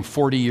celebrating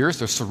 40 years.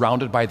 They're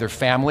surrounded by their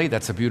family.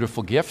 That's a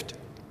beautiful gift.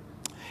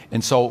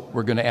 And so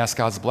we're going to ask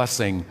God's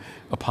blessing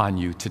upon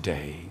you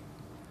today.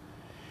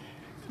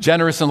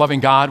 Generous and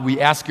loving God,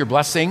 we ask your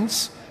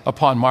blessings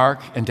upon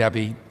Mark and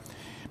Debbie.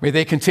 May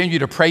they continue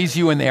to praise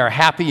you when they are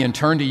happy and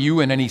turn to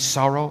you in any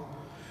sorrow.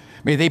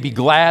 May they be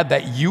glad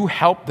that you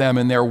help them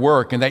in their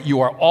work and that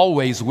you are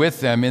always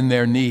with them in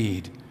their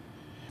need.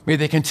 May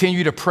they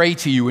continue to pray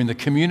to you in the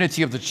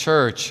community of the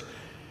church,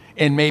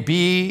 and may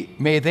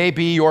they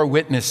be your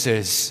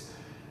witnesses,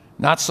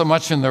 not so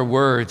much in their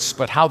words,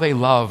 but how they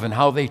love and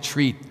how they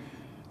treat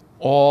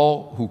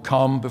all who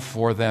come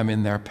before them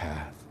in their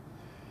path.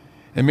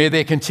 And may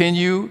they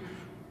continue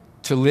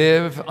to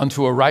live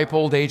unto a ripe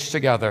old age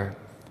together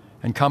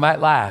and come at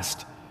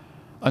last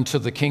unto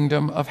the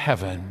kingdom of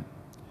heaven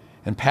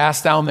and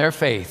pass down their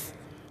faith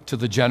to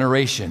the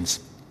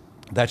generations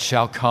that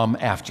shall come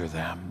after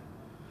them.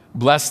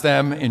 Bless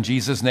them in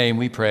Jesus' name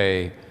we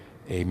pray.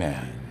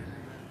 Amen.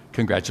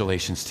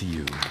 Congratulations to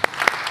you.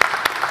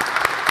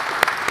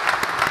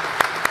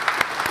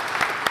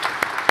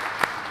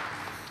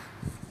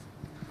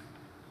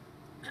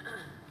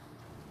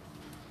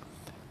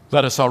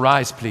 Let us all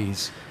rise,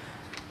 please.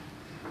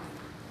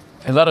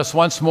 And let us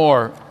once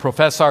more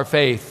profess our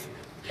faith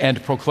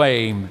and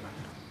proclaim,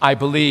 I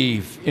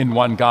believe in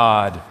one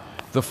God,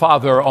 the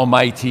Father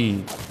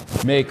Almighty,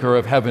 maker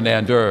of heaven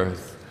and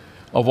earth,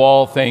 of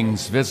all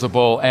things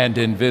visible and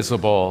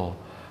invisible.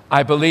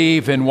 I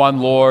believe in one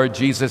Lord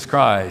Jesus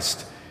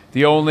Christ,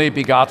 the only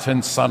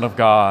begotten Son of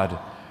God,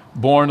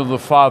 born of the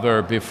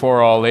Father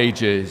before all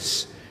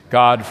ages,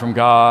 God from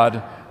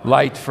God,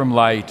 light from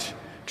light,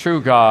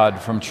 true God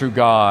from true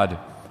God,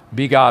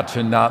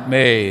 begotten, not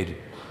made,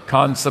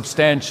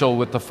 consubstantial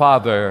with the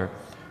Father.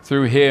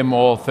 Through him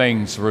all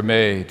things were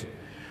made.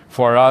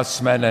 For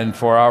us men and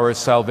for our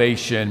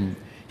salvation,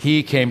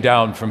 he came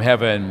down from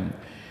heaven,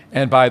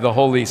 and by the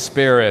Holy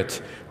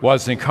Spirit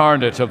was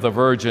incarnate of the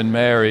Virgin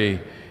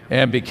Mary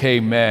and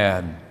became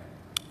man.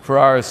 For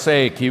our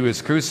sake he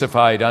was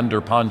crucified under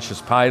Pontius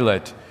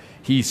Pilate.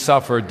 He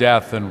suffered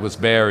death and was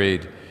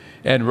buried,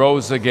 and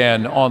rose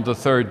again on the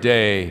third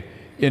day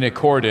in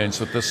accordance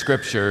with the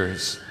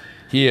Scriptures.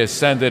 He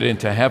ascended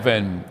into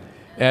heaven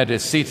and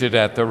is seated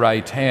at the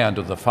right hand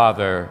of the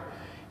Father.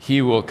 He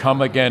will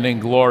come again in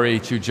glory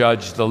to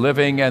judge the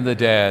living and the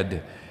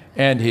dead,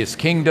 and his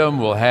kingdom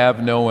will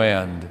have no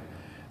end.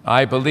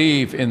 I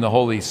believe in the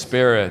Holy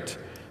Spirit,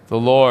 the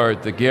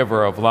Lord, the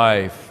giver of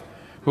life,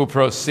 who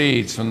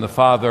proceeds from the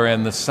Father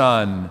and the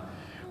Son,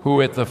 who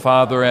with the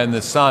Father and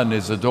the Son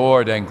is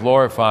adored and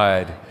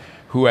glorified,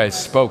 who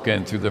has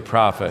spoken through the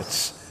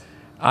prophets.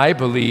 I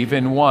believe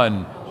in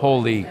one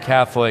holy,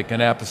 Catholic,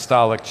 and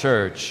Apostolic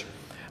Church.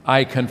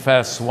 I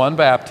confess one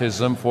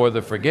baptism for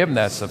the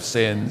forgiveness of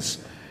sins,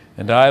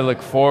 and I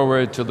look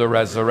forward to the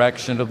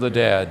resurrection of the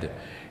dead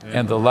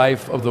and the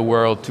life of the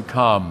world to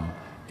come.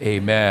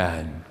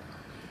 Amen.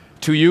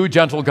 To you,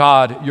 gentle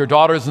God, your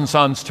daughters and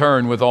sons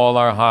turn with all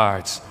our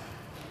hearts.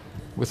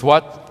 With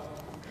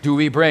what do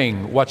we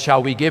bring? What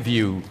shall we give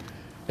you?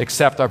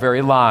 Accept our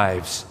very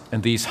lives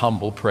and these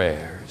humble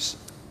prayers.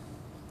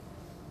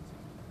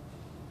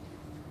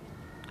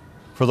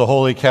 For the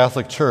Holy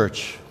Catholic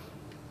Church,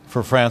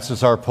 for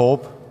Francis our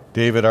Pope,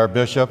 David our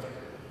Bishop,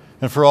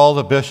 and for all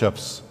the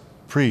bishops,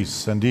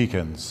 priests, and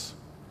deacons,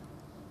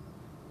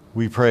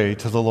 we pray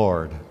to the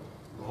Lord.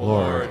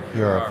 Lord,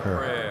 hear our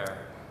prayer.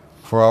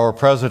 For our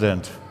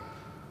President,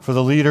 for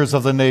the leaders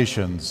of the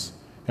nations,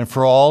 and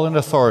for all in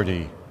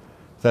authority,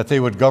 that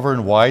they would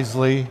govern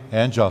wisely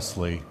and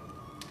justly,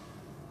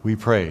 we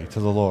pray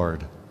to the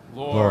Lord.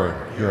 Lord,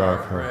 hear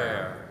our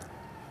prayer.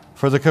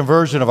 For the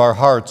conversion of our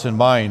hearts and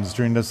minds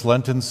during this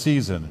Lenten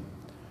season,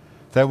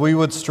 that we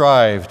would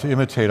strive to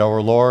imitate our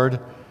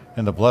Lord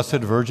and the Blessed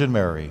Virgin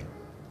Mary,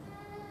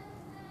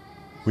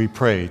 we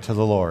pray to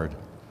the Lord.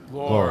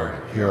 Lord,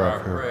 hear our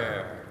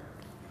prayer.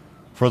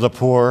 For the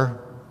poor,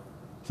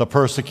 the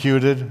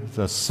persecuted,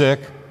 the sick,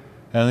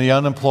 and the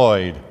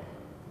unemployed,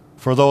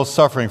 for those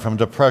suffering from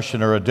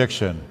depression or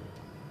addiction,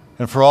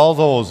 and for all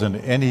those in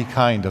any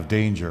kind of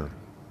danger,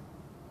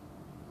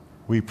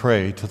 we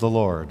pray to the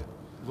Lord.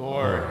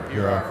 Lord,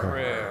 hear our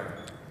prayer.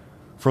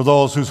 For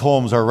those whose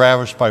homes are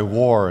ravished by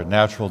war and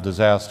natural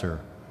disaster,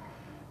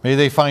 may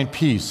they find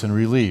peace and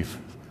relief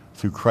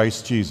through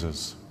Christ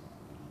Jesus.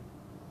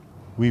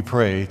 We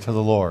pray to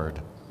the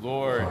Lord.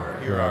 Lord,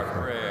 hear our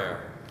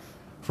prayer.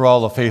 For all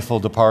the faithful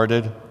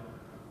departed,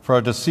 for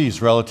our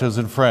deceased relatives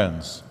and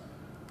friends,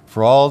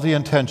 for all the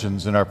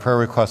intentions in our prayer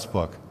request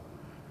book,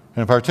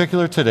 and in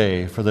particular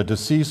today for the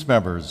deceased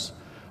members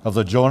of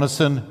the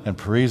Jonason and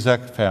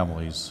Parizek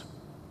families,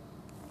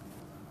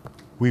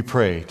 we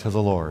pray to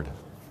the Lord.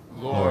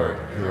 Lord,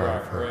 hear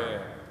our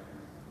prayer.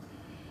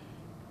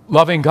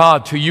 Loving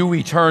God, to you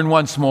we turn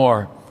once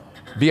more.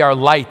 Be our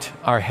light,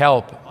 our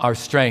help, our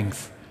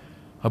strength.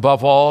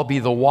 Above all, be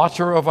the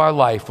watcher of our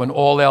life when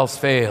all else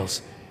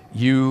fails.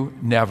 You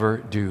never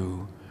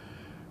do.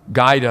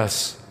 Guide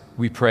us,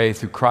 we pray,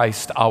 through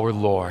Christ our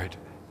Lord.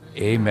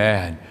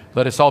 Amen.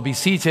 Let us all be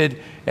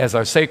seated as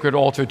our sacred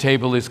altar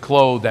table is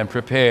clothed and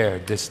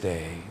prepared this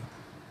day.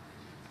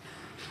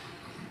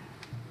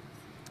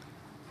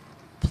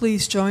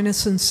 Please join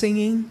us in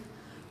singing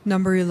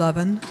number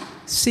 11,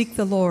 Seek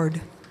the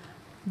Lord,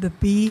 the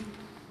B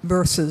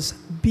verses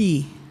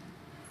B.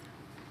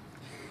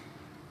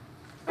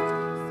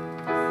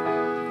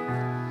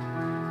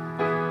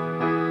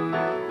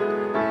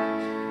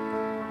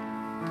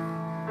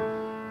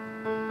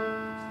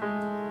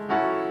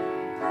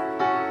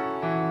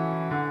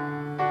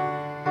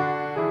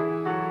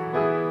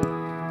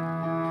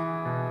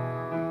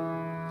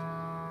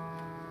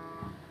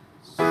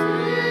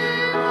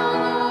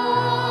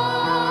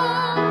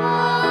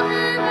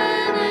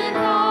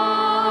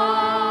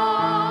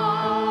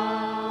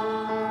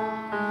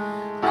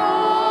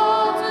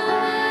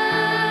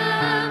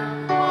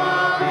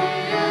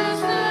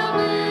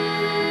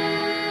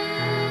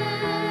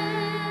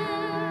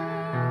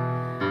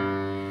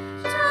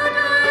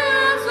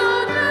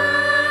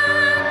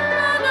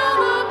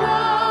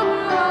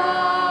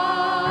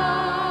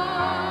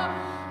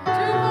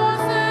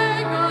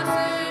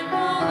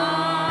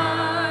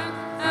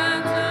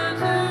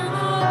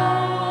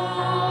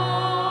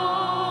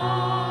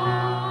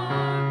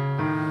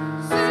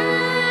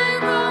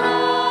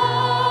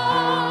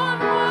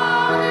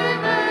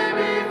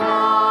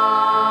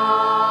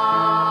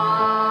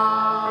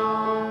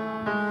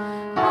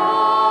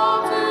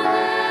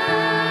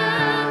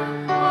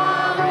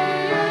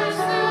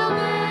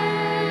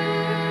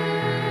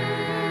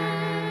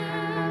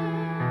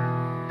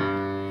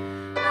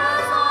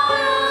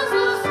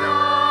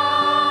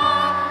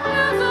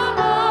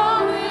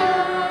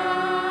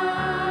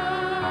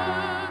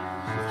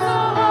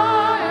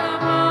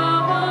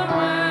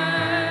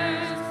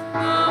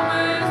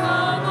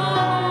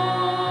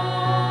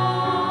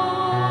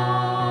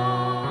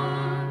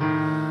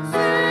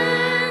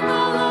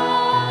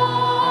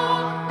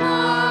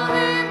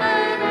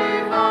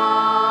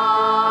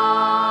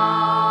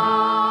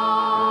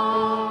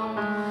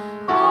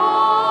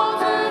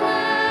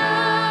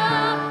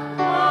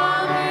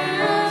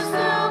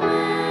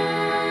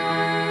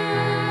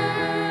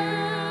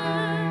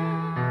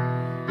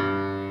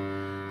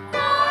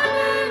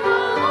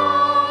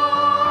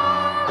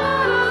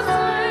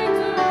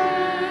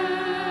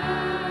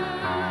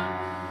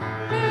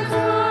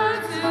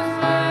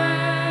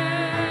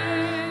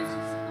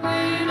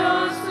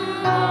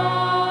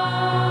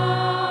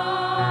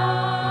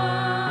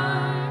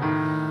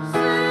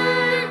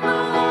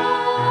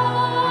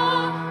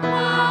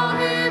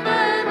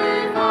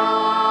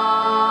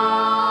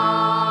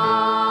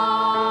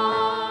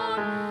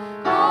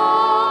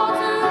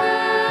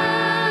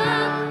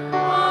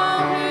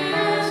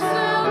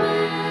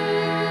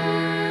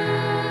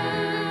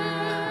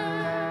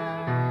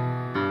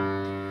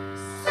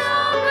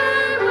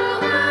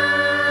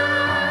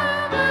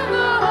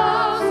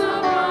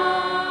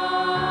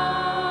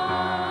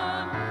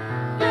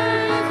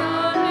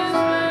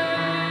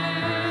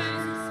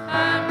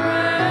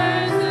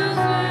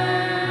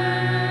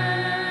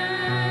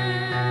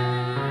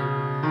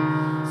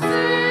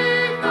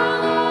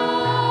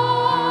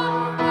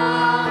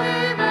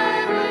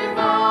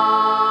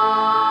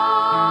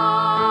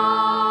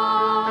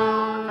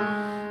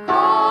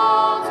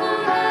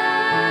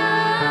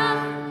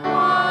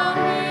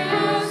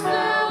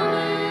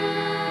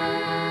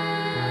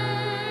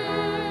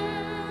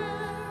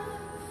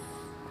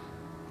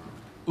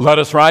 Let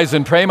us rise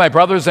and pray, my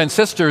brothers and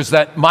sisters,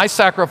 that my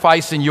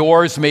sacrifice and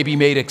yours may be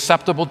made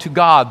acceptable to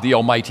God, the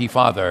Almighty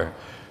Father.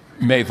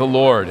 May the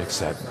Lord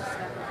accept.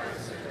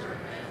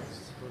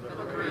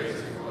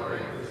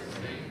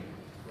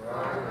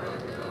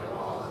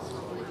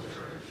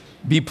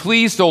 Be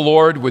pleased, O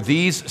Lord, with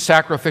these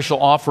sacrificial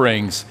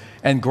offerings,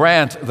 and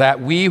grant that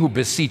we who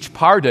beseech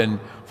pardon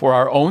for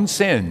our own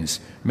sins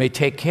may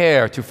take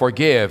care to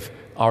forgive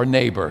our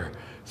neighbor.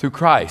 Through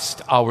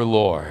Christ our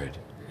Lord.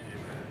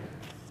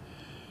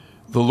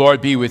 The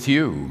Lord be with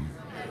you.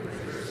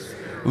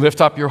 Lift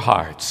up your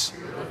hearts.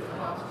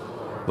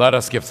 Let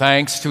us give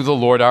thanks to the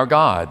Lord our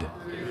God.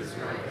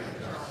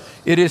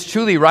 It is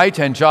truly right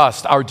and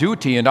just, our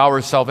duty and our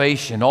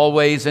salvation,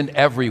 always and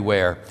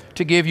everywhere,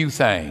 to give you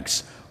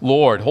thanks,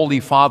 Lord,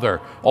 Holy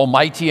Father,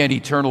 Almighty and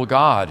eternal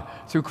God,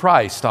 through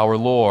Christ our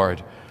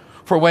Lord.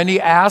 For when he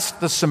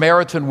asked the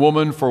Samaritan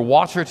woman for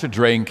water to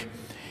drink,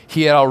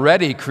 he had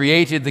already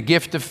created the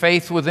gift of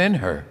faith within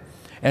her,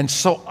 and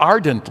so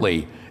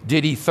ardently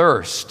did he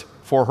thirst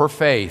for her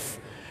faith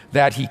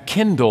that he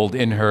kindled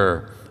in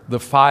her the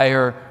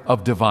fire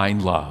of divine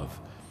love.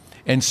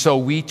 And so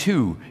we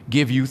too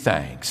give you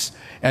thanks,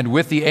 and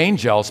with the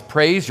angels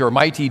praise your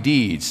mighty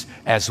deeds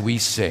as we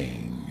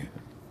sing.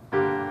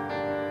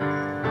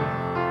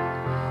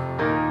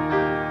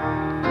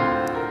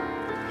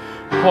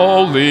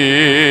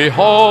 Holy,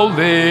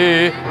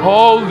 holy,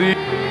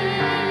 holy.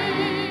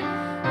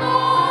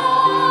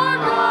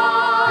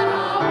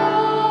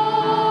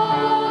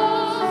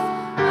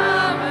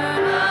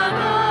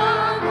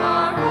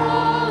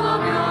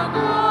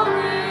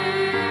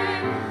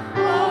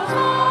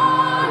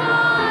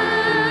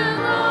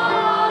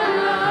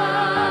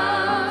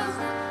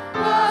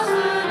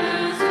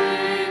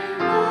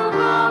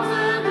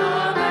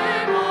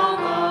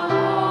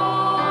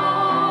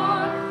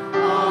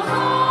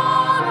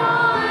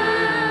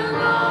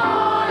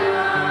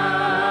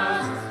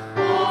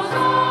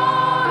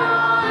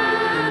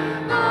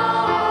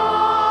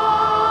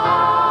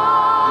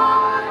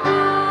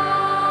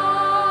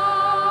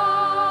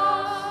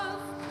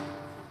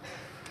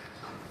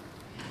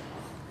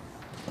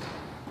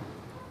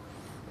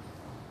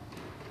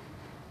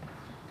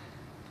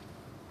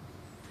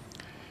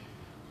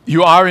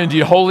 You are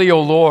indeed holy,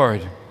 O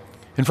Lord,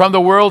 and from the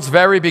world's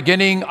very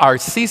beginning are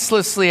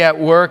ceaselessly at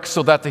work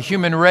so that the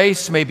human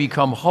race may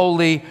become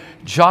holy,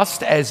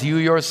 just as you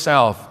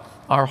yourself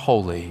are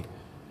holy.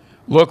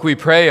 Look, we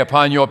pray,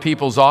 upon your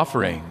people's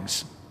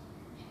offerings,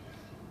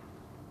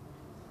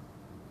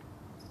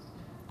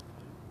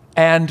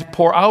 and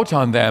pour out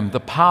on them the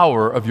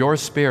power of your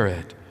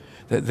Spirit,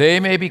 that they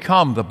may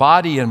become the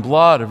body and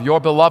blood of your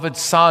beloved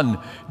Son,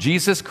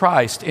 Jesus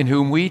Christ, in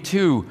whom we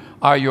too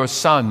are your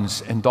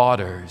sons and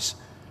daughters.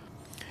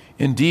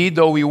 Indeed,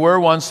 though we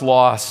were once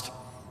lost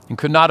and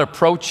could not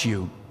approach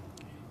you,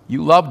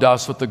 you loved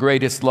us with the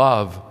greatest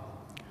love.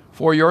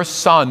 For your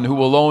Son,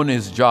 who alone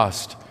is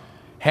just,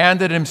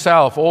 handed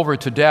himself over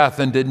to death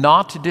and did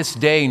not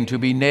disdain to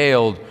be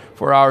nailed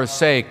for our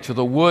sake to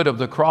the wood of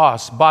the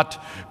cross,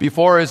 but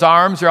before his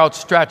arms are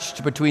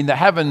outstretched between the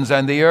heavens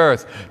and the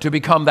earth to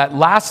become that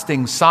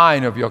lasting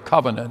sign of your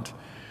covenant,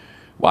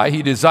 why,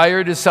 he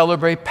desired to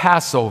celebrate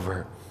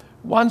Passover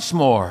once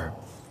more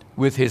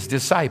with his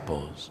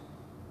disciples.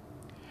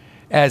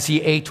 As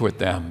he ate with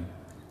them,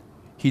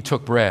 he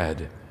took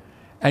bread,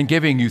 and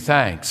giving you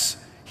thanks,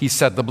 he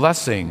said the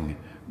blessing,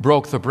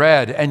 broke the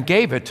bread, and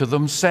gave it to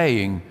them,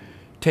 saying,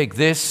 "Take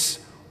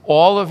this,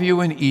 all of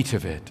you, and eat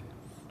of it.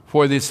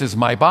 For this is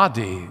my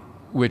body,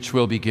 which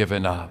will be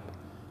given up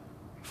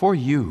for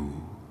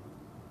you."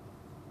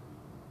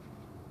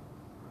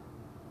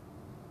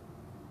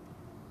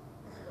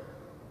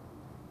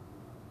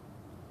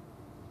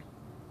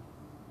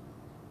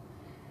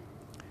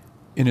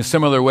 In a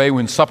similar way,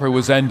 when supper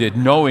was ended,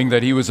 knowing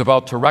that he was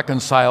about to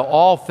reconcile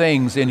all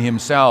things in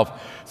himself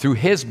through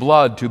his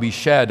blood to be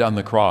shed on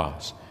the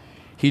cross,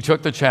 he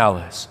took the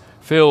chalice,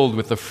 filled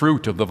with the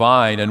fruit of the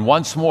vine, and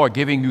once more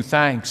giving you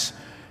thanks,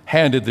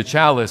 handed the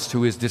chalice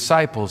to his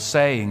disciples,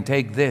 saying,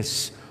 "Take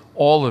this,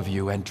 all of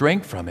you, and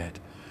drink from it.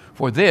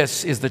 For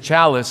this is the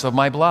chalice of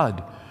my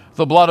blood,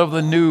 the blood of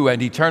the new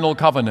and eternal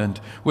covenant,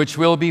 which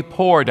will be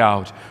poured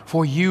out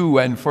for you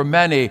and for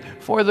many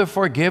for the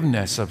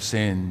forgiveness of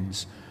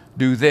sins.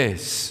 Do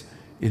this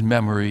in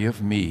memory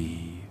of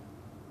me."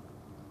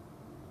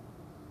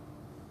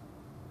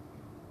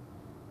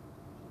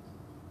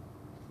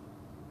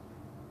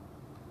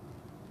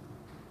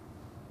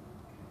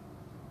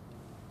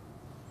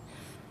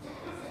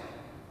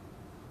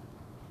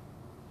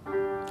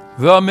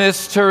 The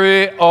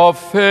mystery of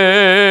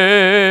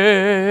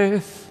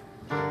faith.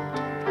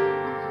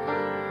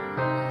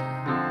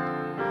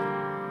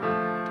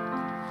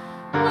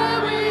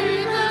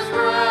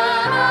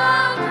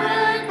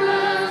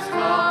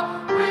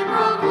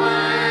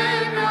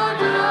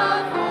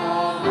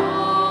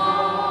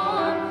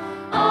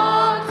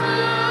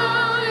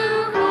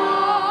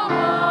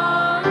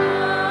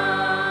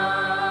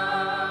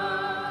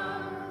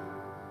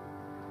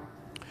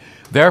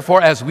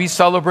 Therefore, as we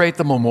celebrate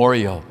the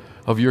memorial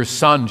of your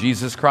Son,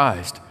 Jesus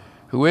Christ,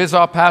 who is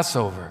our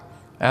Passover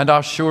and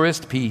our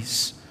surest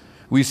peace,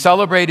 we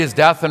celebrate his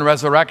death and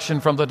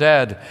resurrection from the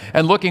dead,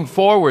 and looking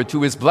forward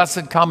to his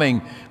blessed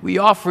coming, we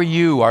offer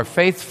you, our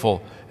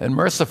faithful and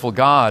merciful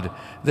God,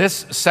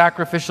 this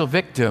sacrificial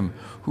victim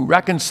who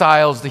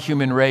reconciles the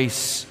human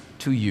race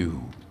to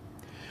you.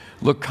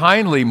 Look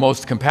kindly,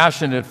 most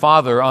compassionate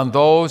Father, on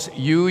those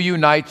you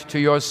unite to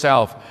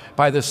yourself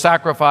by the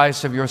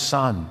sacrifice of your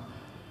Son,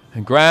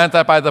 and grant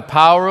that by the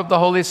power of the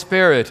Holy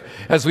Spirit,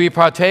 as we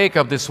partake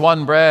of this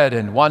one bread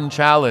and one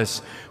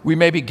chalice, we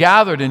may be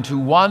gathered into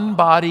one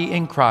body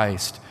in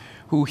Christ,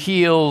 who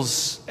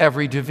heals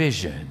every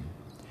division.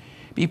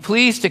 Be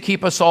pleased to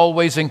keep us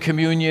always in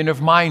communion of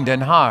mind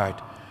and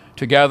heart,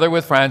 together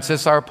with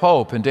Francis our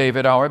Pope and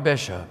David our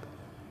Bishop.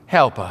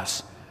 Help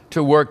us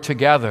to work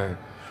together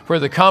for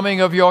the coming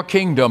of your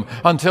kingdom,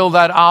 until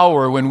that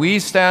hour when we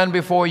stand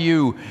before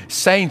you,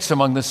 saints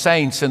among the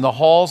saints in the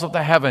halls of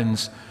the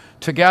heavens,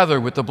 together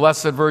with the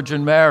Blessed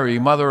Virgin Mary,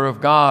 Mother of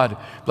God,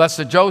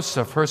 Blessed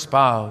Joseph, her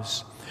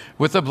spouse,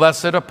 with the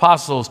blessed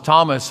apostles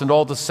Thomas and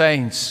all the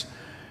saints,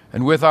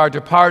 and with our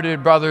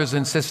departed brothers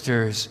and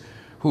sisters,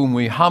 whom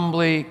we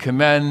humbly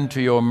commend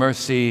to your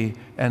mercy.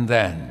 And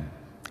then,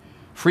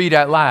 freed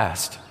at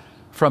last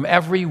from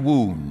every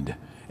wound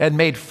and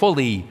made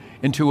fully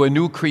into a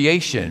new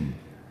creation,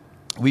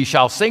 we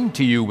shall sing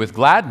to you with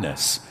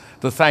gladness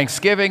the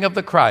thanksgiving of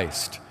the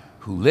Christ,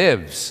 who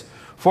lives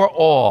for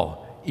all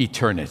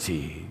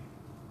eternity.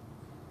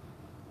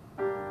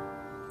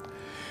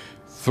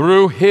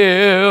 Through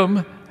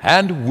him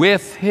and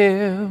with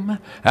him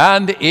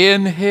and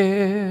in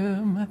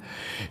him,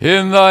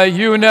 in the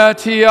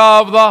unity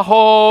of the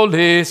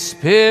Holy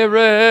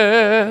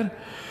Spirit,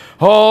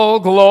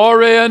 all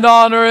glory and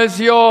honor is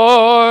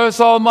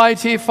yours,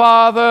 Almighty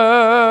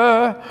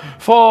Father,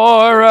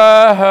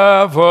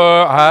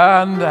 forever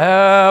and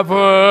ever.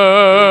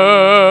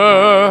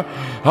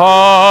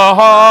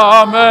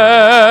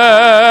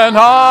 Amen,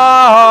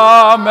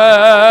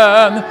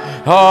 amen,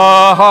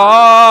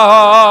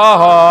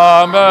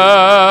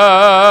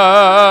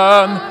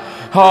 amen,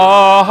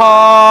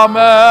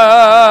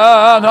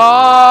 amen,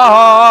 amen,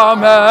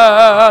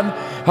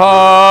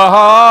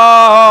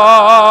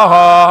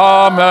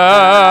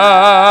 amen.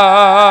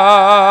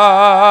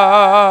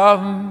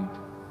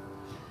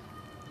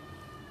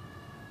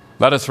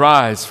 Let us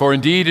rise, for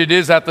indeed it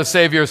is at the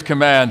Savior's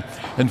command,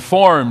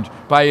 informed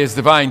by his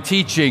divine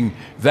teaching,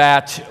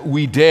 that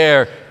we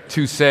dare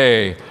to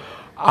say,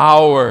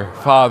 Our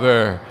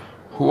Father,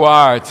 who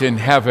art in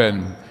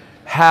heaven,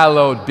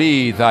 hallowed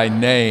be thy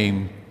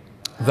name.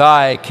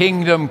 Thy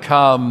kingdom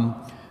come,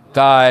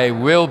 thy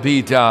will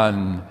be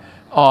done,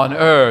 on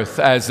earth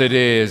as it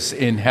is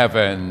in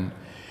heaven.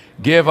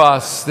 Give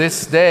us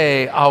this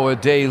day our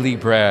daily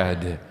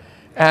bread,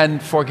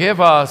 and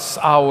forgive us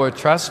our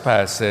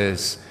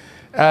trespasses,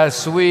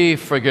 as we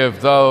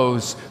forgive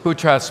those who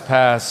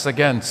trespass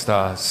against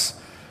us.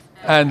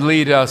 And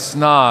lead us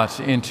not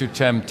into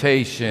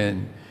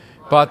temptation,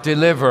 but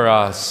deliver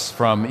us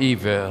from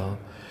evil.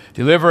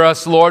 Deliver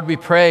us, Lord, we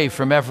pray,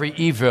 from every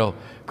evil.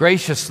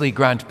 Graciously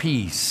grant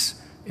peace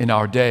in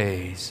our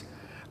days,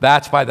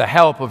 that by the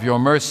help of your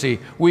mercy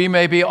we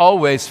may be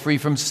always free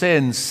from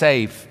sin,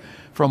 safe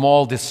from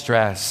all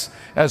distress,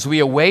 as we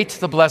await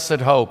the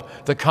blessed hope,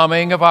 the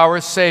coming of our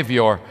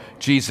Savior,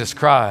 Jesus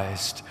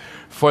Christ.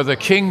 For the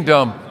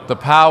kingdom, the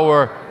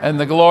power, and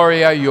the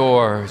glory are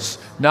yours,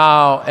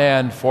 now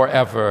and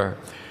forever.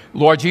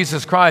 Lord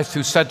Jesus Christ,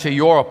 who said to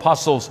your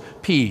apostles,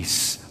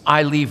 Peace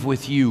I leave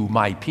with you,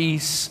 my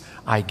peace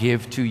I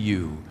give to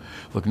you.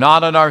 Look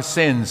not on our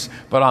sins,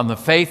 but on the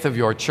faith of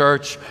your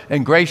church,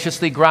 and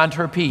graciously grant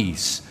her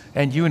peace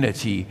and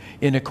unity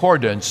in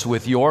accordance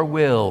with your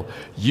will,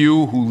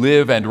 you who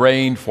live and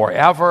reign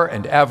forever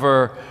and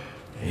ever.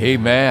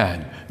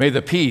 Amen. May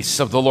the peace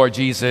of the Lord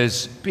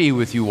Jesus be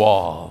with you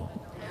all.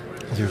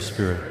 With your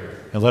spirit.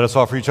 And let us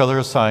offer each other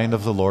a sign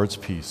of the Lord's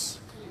peace.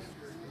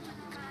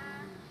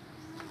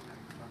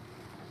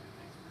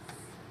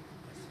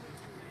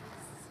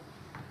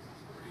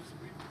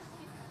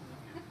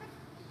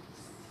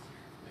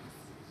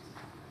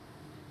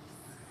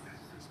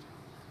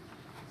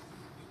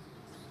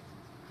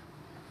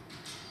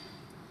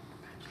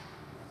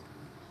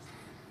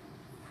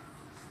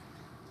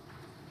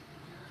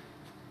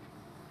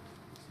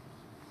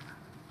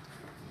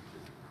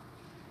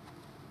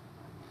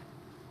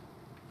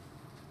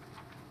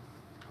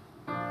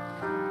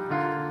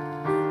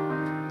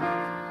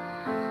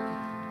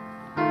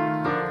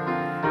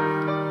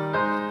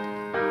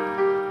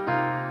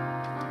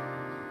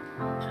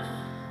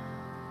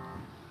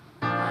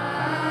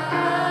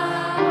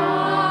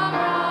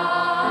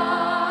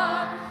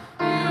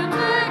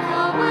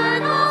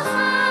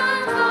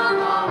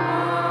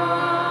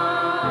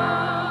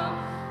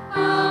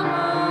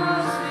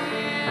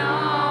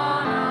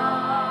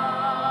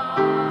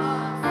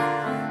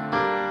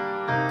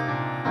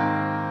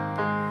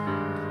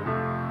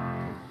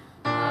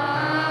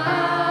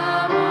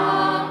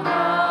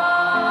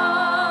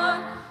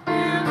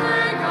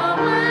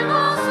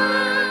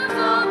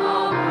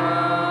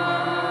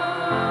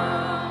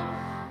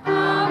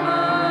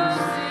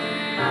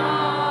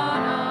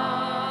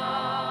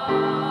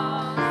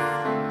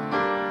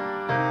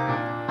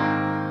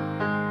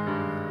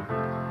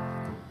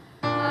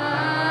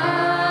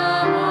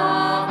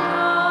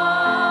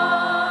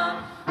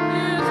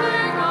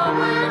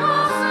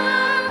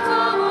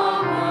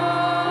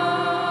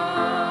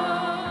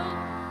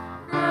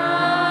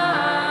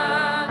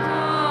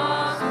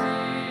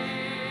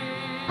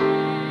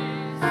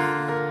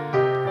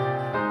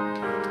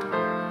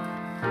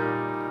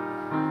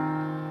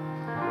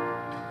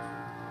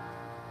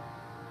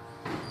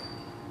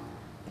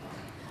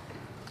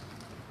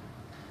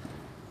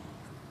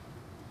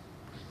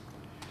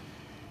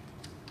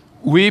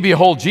 We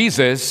behold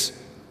Jesus,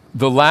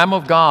 the Lamb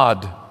of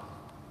God.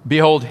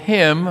 Behold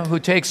him who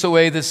takes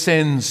away the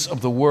sins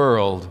of the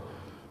world.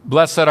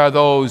 Blessed are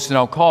those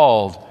now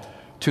called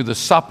to the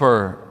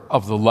supper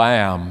of the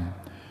Lamb.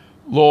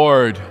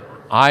 Lord,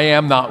 I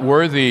am not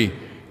worthy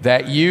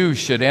that you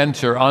should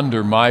enter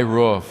under my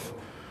roof,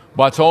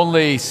 but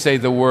only say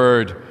the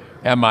word,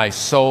 and my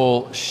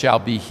soul shall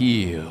be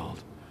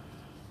healed.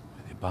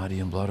 May the body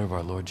and blood of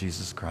our Lord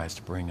Jesus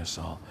Christ bring us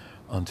all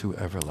unto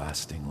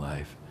everlasting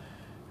life.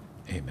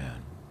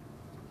 Amen.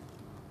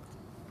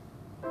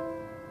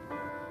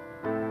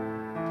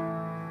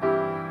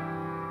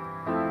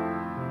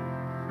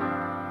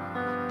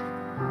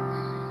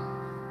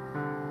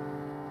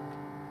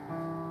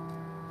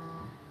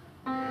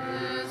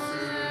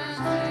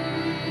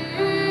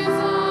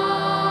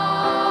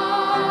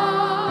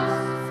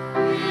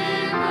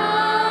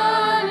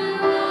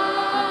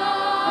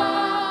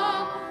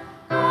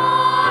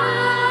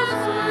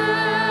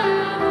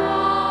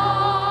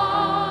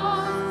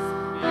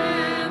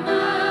 In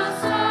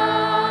the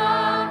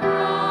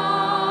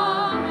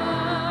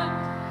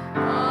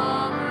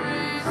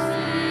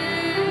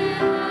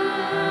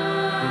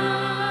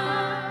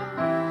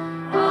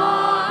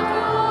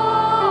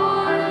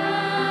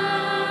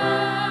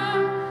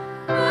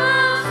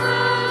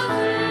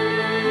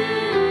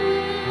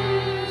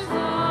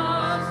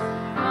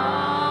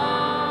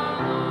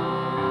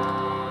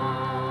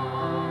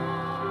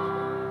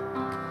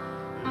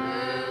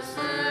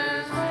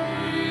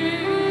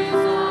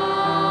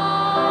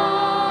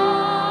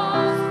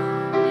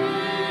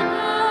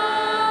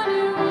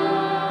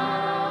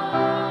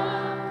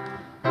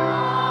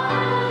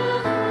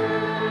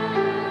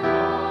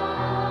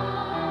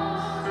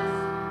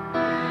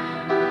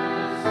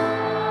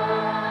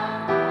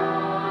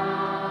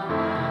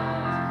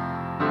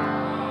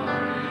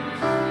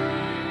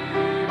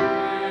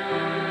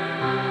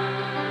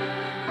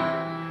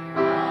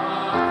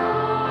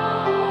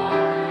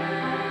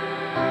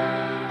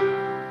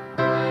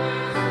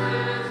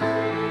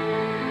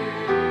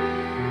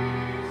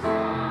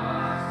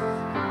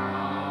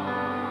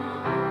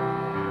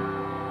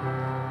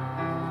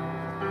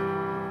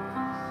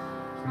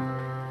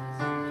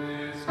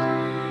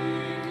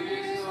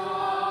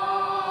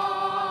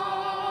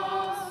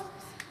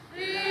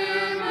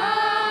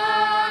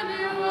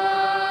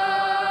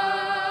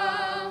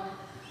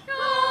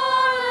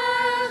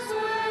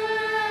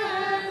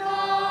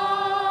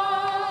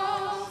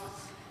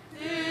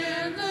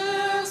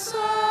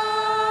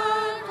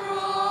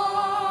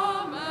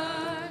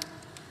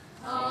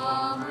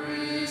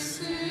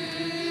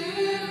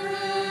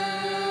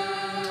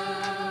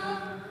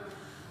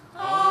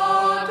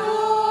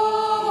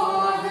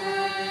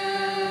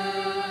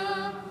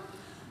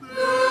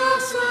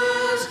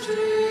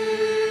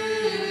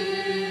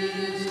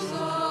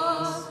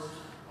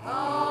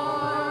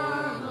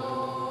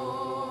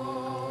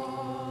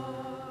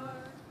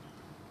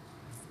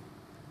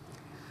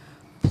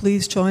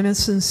please join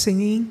us in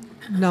singing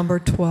number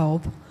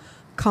 12,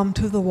 Come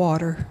to the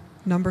Water,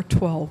 number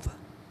 12.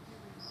 Water.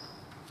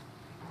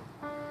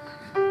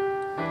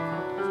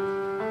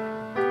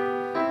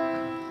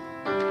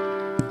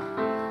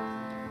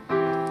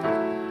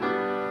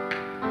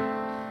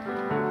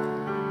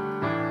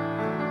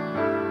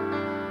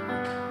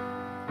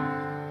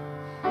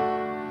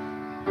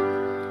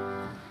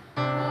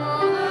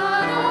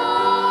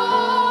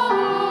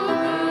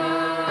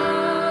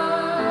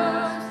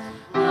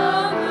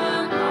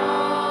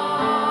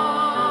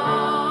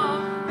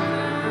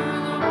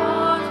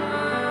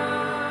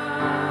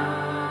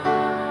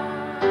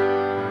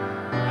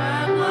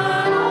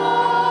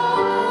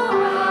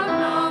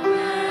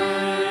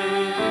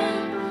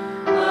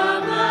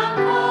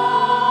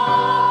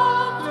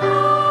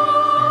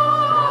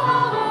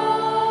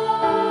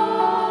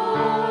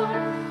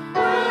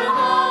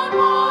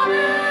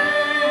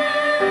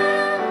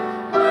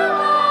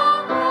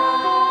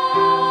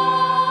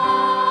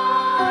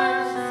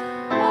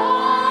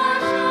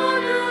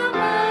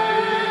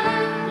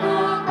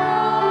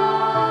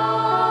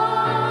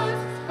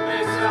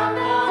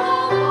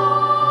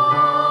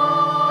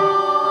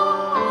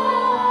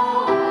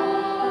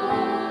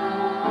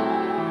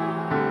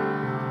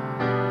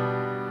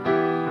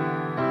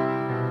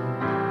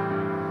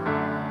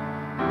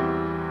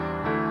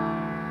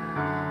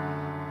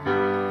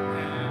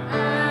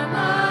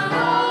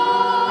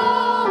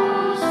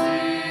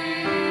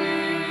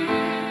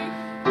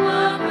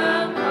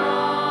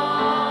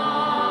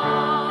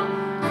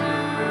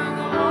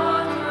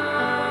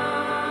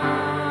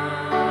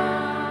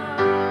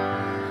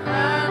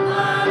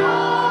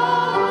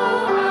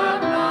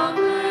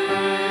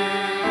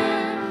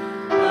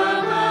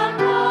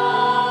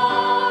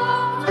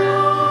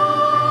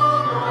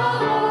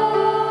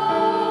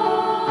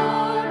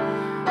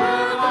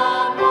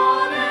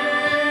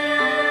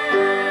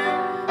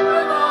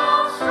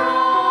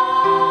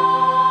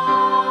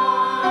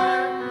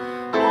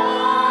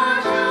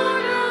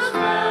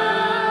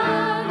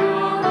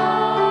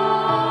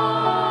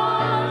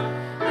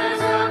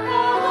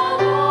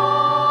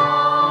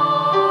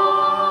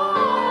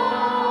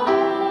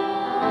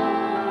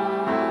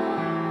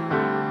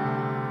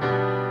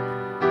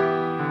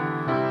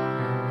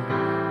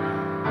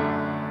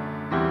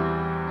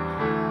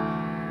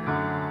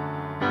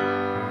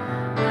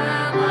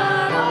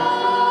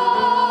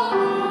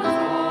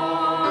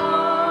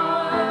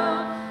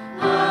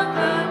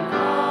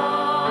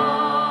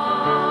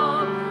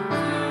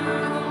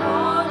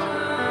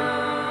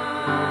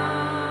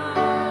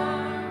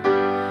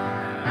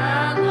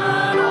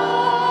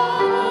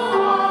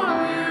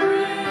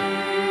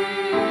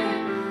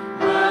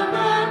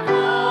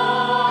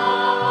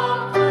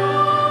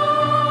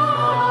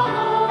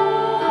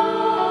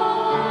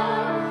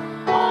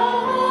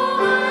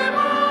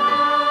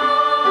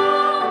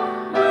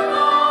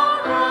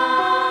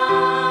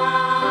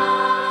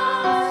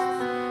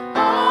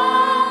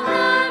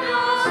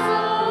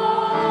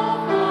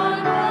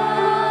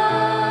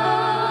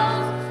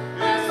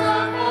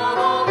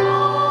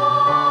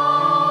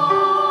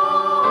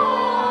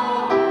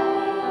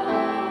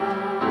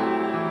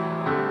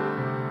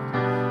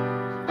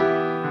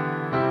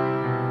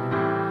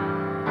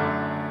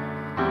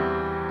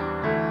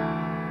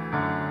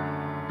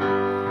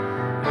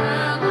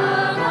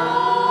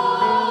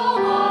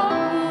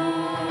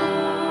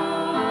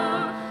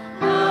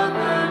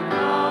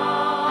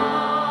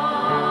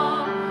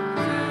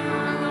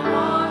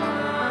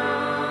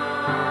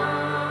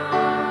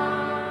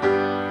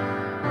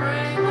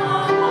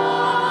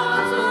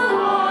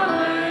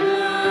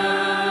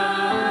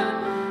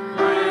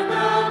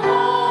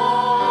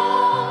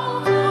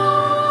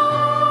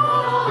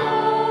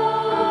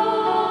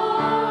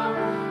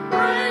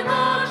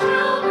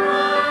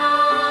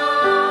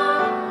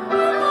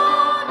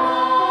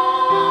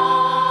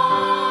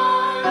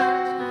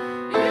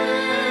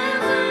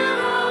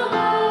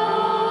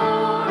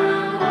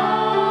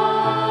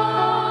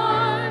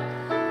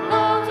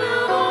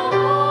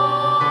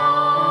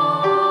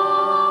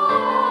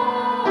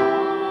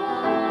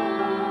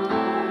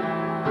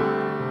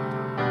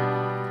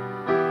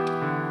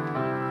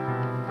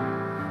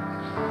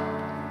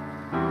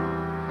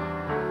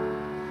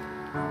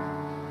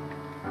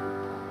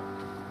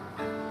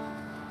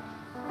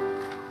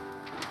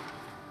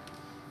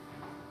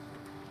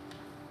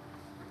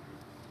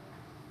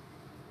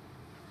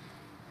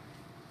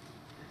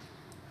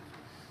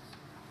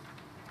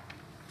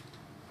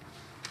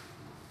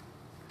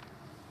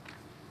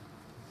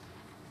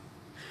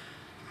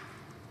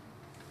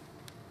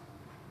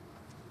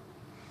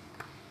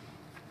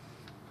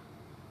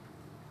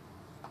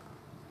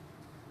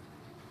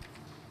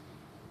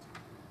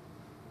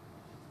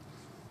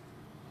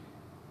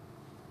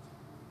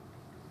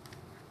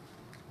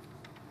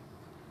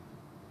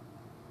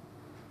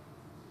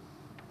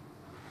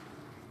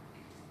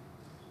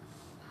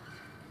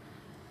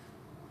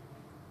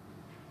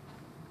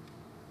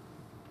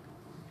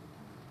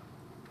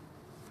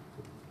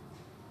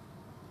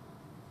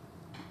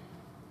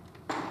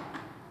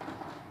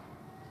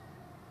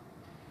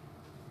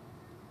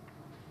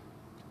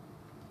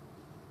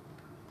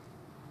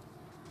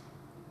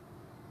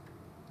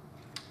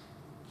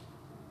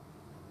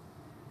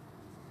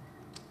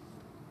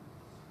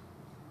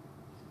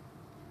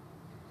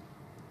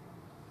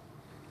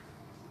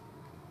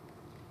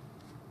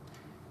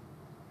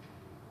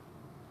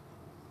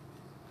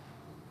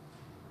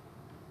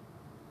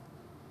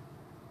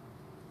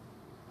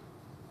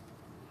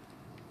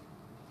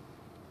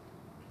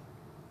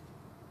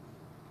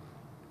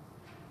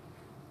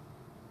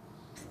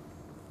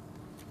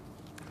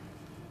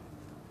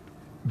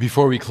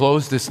 Before we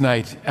close this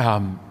night,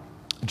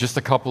 just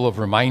a couple of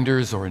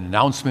reminders or an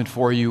announcement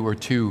for you or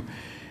two.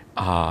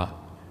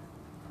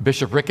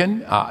 Bishop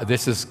Ricken,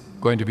 this is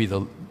going to be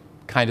the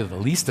kind of the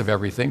least of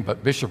everything,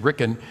 but Bishop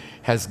Ricken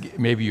has,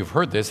 maybe you've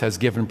heard this, has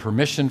given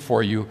permission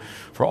for you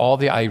for all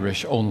the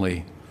Irish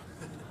only.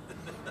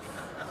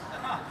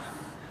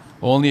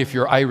 Only if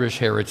you're Irish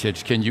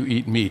heritage can you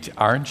eat meat.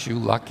 Aren't you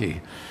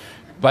lucky?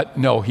 But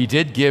no, he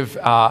did give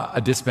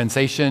a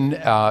dispensation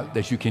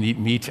that you can eat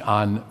meat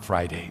on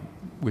Friday,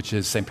 which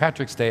is St.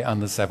 Patrick's Day on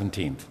the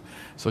 17th.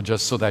 So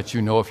just so that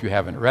you know, if you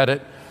haven't read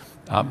it,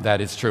 that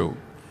is true.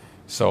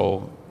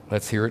 So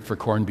let's hear it for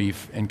corned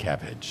beef and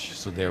cabbage.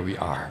 So there we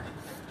are.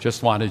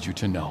 Just wanted you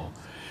to know.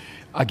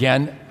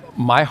 Again,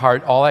 my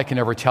heart, all I can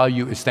ever tell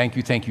you is thank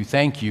you, thank you,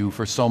 thank you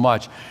for so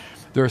much.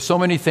 There are so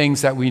many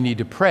things that we need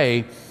to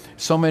pray,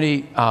 so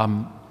many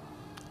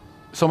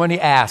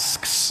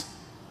asks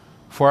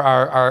for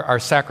our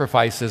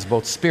sacrifices,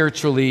 both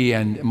spiritually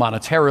and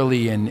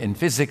monetarily and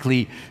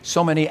physically,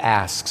 so many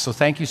asks. So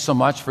thank you so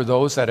much for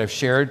those that have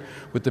shared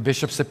with the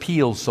bishop's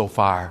appeals so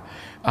far.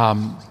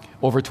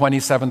 Over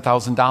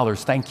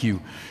 $27,000, thank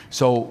you.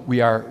 So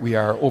we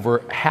are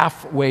over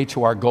halfway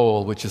to our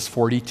goal, which is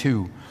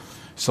 42.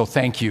 So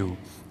thank you.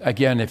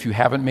 Again, if you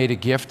haven't made a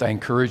gift, I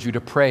encourage you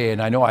to pray.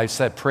 And I know I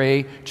said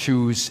pray,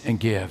 choose, and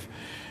give.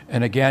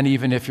 And again,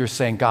 even if you're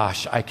saying,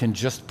 gosh, I can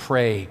just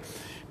pray,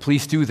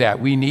 please do that.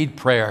 We need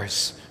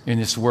prayers in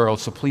this world,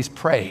 so please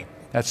pray.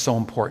 That's so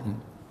important.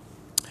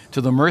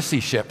 To the mercy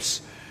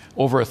ships,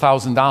 over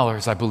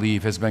 $1,000, I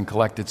believe, has been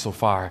collected so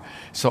far.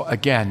 So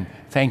again,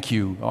 thank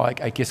you.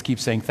 I just keep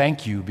saying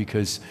thank you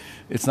because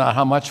it's not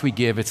how much we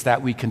give, it's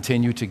that we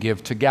continue to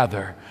give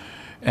together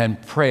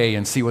and pray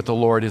and see what the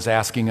Lord is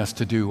asking us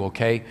to do,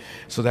 okay?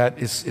 So that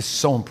is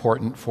so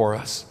important for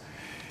us.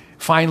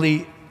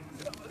 Finally,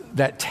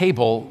 that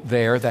table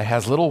there that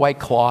has little white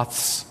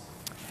cloths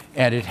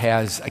and it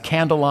has a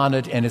candle on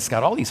it and it's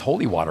got all these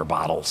holy water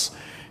bottles.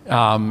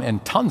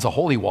 And tons of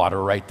holy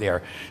water right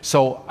there.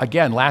 So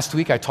again, last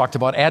week I talked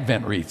about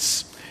Advent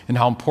wreaths and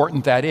how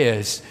important that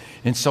is.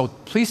 And so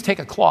please take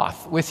a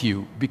cloth with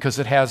you because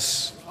it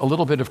has a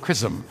little bit of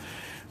chrism.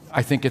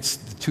 I think it's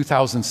the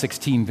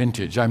 2016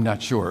 vintage, I'm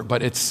not sure,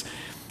 but it's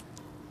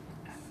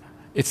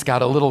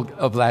got a little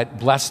of that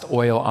blessed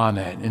oil on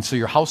it. And so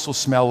your house will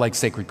smell like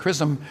sacred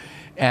chrism.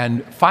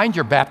 And find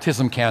your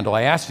baptism candle.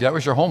 I asked you, that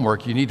was your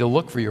homework. You need to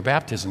look for your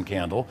baptism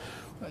candle.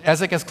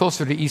 As it gets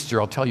closer to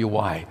Easter, I'll tell you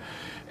why.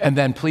 And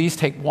then please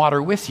take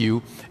water with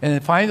you and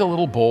then find a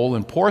little bowl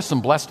and pour some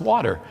blessed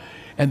water.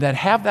 And then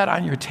have that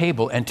on your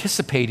table,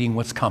 anticipating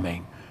what's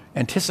coming,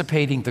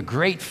 anticipating the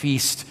great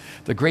feast,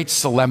 the great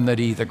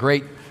solemnity, the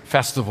great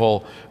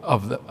festival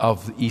of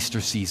the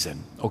Easter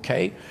season,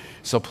 okay?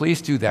 So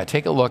please do that.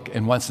 Take a look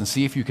and once and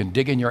see if you can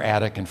dig in your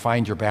attic and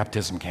find your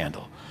baptism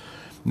candle.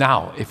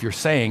 Now, if you're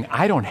saying,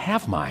 I don't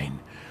have mine,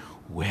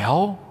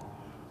 well,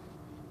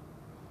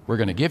 we're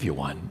going to give you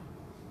one.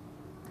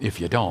 If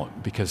you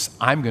don't, because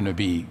I'm going to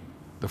be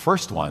the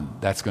first one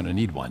that's going to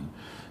need one,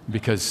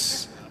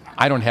 because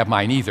I don't have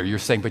mine either. You're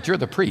saying, but you're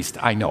the priest.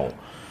 I know.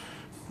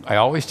 I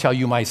always tell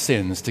you my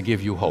sins to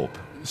give you hope.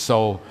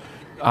 So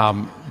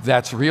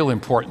that's real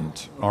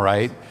important, all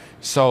right?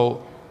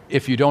 So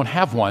if you don't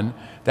have one,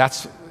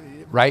 that's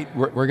right.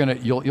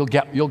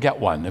 You'll get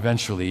one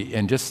eventually,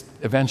 and just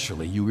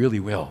eventually, you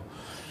really will.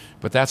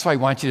 But that's why I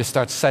want you to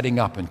start setting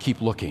up and keep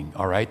looking,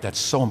 all right? That's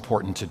so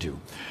important to do.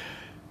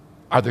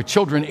 Are there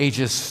children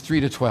ages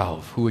 3 to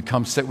 12 who would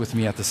come sit with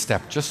me at the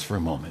step just for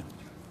a moment?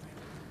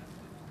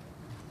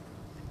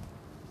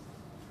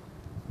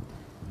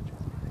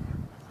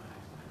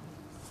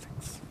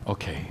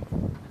 Okay.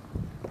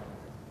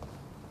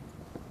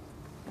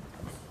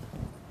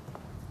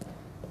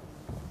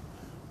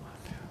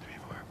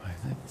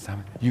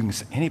 You can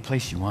sit any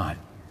place you want.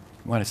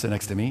 You want to sit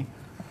next to me?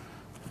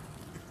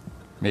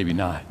 Maybe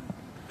not.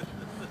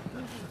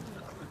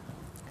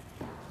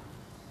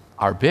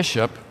 Our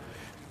bishop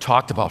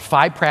talked about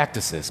 5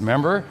 practices,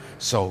 remember?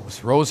 So it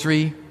was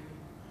rosary,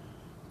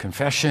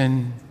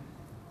 confession,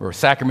 or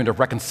sacrament of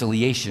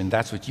reconciliation.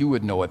 That's what you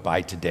would know it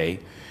by today.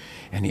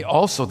 And he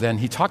also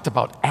he talked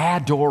about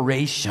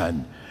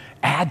adoration.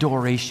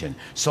 Adoration.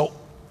 So,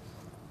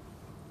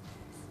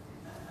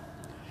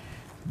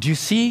 do you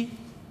see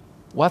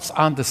what's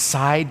on the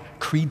side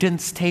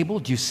credence table?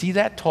 Do you see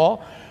that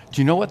tall?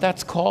 Do you know what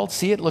that's called?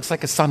 See, it looks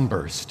like a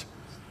sunburst.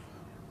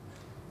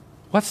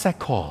 What's that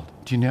called?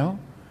 Do you know?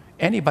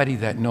 Anybody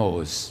that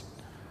knows,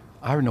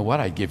 I don't know what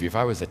I'd give you. If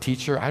I was a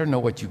teacher, I don't know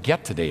what you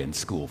get today in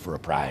school for a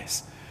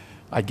prize.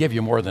 I'd give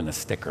you more than a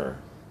sticker.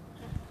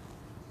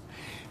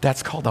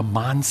 That's called a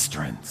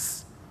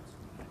monstrance.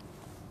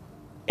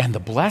 And the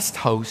blessed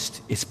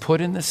host is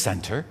put in the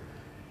center.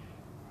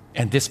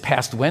 And this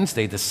past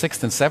Wednesday, the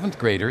 6th and 7th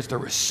graders, there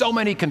were so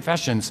many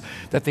confessions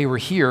that they were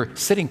here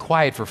sitting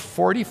quiet for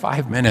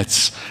 45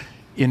 minutes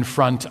in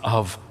front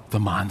of the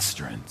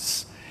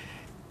monstrance.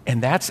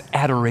 And that's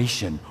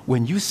adoration.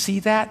 When you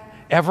see that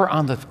ever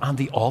on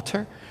the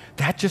altar,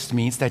 that just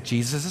means that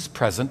Jesus is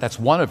present. That's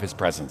one of his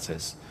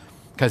presences.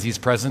 because he's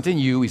present in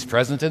you, he's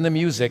present in the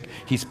music,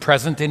 he's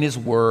present in his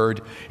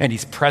word, and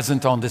he's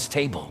present on this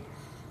table,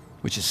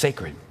 which is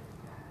sacred.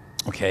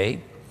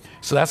 Okay?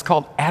 So that's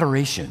called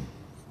adoration.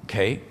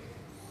 Okay?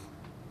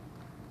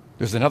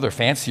 There's another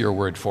fancier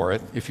word for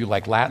it, if you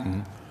like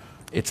Latin.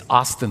 It's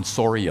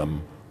ostensorium.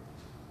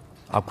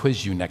 I'll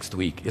quiz you next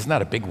week. Isn't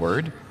that a big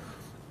word?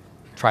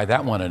 Try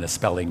that one in a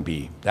spelling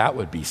bee. That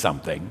would be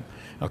something.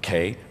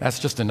 Okay? That's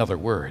just another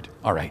word.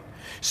 All right.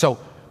 So,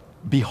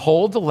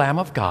 behold the Lamb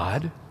of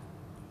God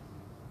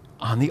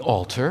on the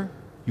altar.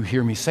 You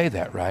hear me say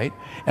that, right?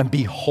 And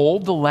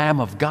behold the Lamb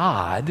of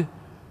God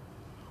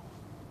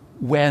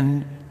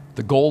when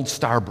the gold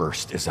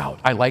starburst is out.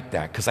 I like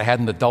that because I had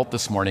an adult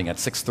this morning at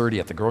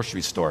 6:30 at the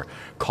grocery store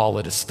call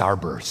it a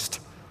starburst.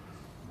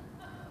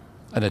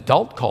 An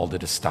adult called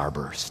it a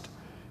starburst.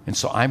 And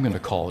so I'm going to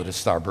call it a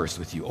starburst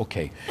with you.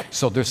 Okay,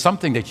 so there's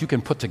something that you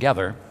can put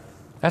together.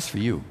 That's for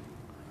you.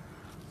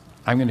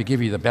 I'm going to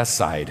give you the best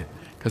side,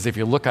 because if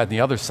you look on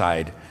the other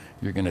side,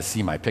 you're going to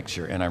see my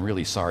picture, and I'm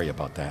really sorry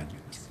about that.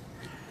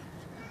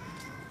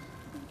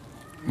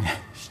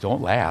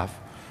 Don't laugh.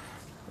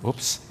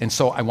 Oops. And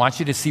so I want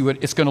you to see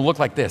what it's going to look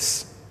like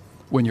this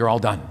when you're all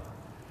done.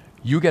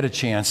 You get a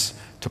chance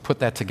to put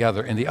that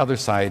together, and the other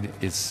side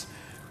is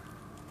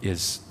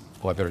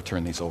oh, I better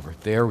turn these over.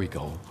 There we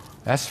go.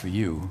 That's for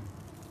you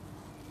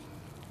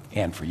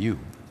and for you.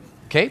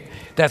 Okay?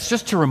 That's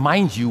just to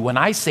remind you when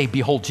I say,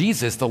 behold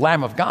Jesus, the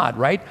Lamb of God,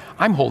 right?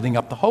 I'm holding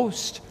up the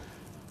host.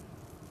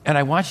 And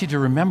I want you to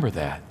remember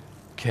that.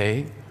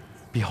 Okay?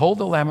 Behold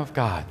the Lamb of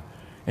God.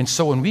 And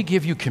so when we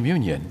give you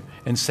communion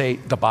and say,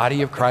 the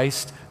body of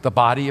Christ,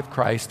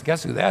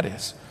 guess who that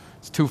is?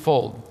 It's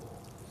twofold.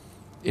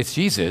 It's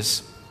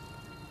Jesus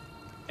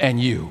and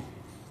you.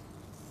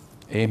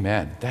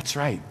 Amen. That's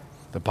right.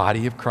 The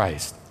body of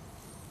Christ.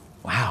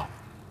 Wow.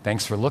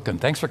 Thanks for looking.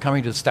 Thanks for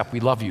coming to the step. We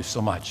love you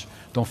so much.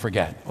 Don't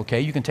forget, okay?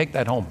 You can take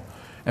that home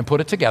and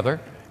put it together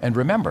and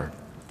remember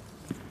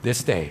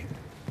this day.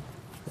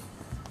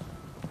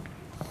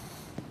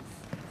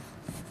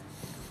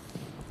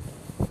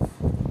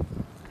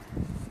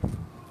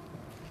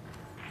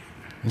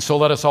 And so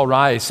let us all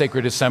rise,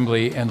 sacred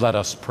assembly, and let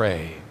us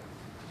pray.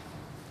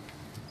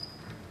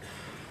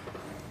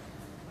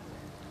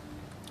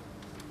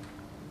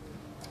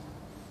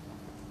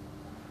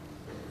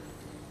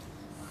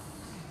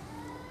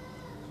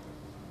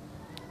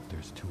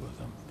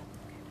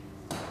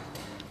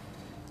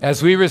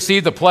 As we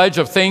receive the pledge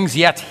of things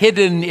yet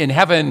hidden in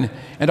heaven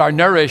and are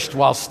nourished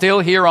while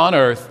still here on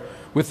earth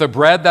with the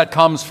bread that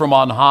comes from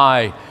on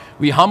high,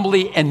 we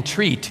humbly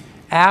entreat,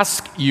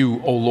 ask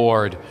you, O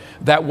Lord,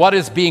 that what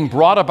is being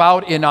brought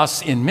about in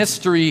us in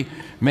mystery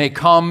may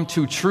come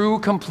to true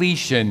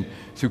completion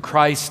through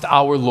Christ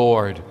our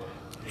Lord.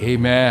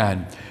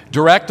 Amen.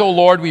 Direct, O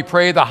Lord, we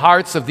pray, the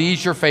hearts of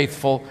these your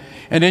faithful,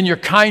 and in your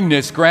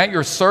kindness grant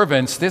your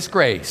servants this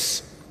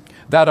grace,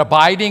 that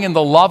abiding in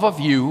the love of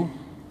you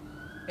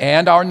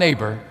and our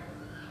neighbor,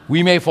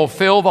 we may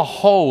fulfill the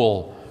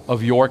whole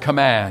of your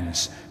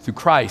commands through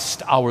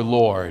Christ our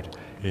Lord.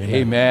 Amen.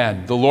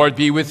 Amen. The Lord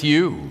be with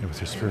you. And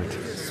with your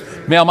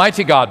spirit. May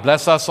Almighty God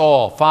bless us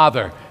all,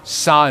 Father,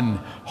 Son,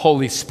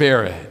 Holy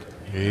Spirit.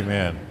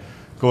 Amen.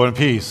 Go in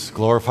peace,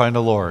 glorifying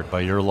the Lord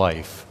by your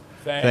life.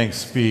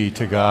 Thanks be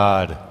to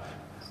God.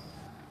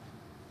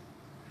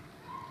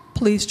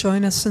 Please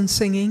join us in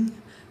singing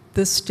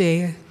This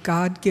Day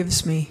God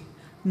Gives Me,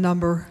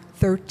 number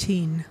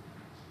 13.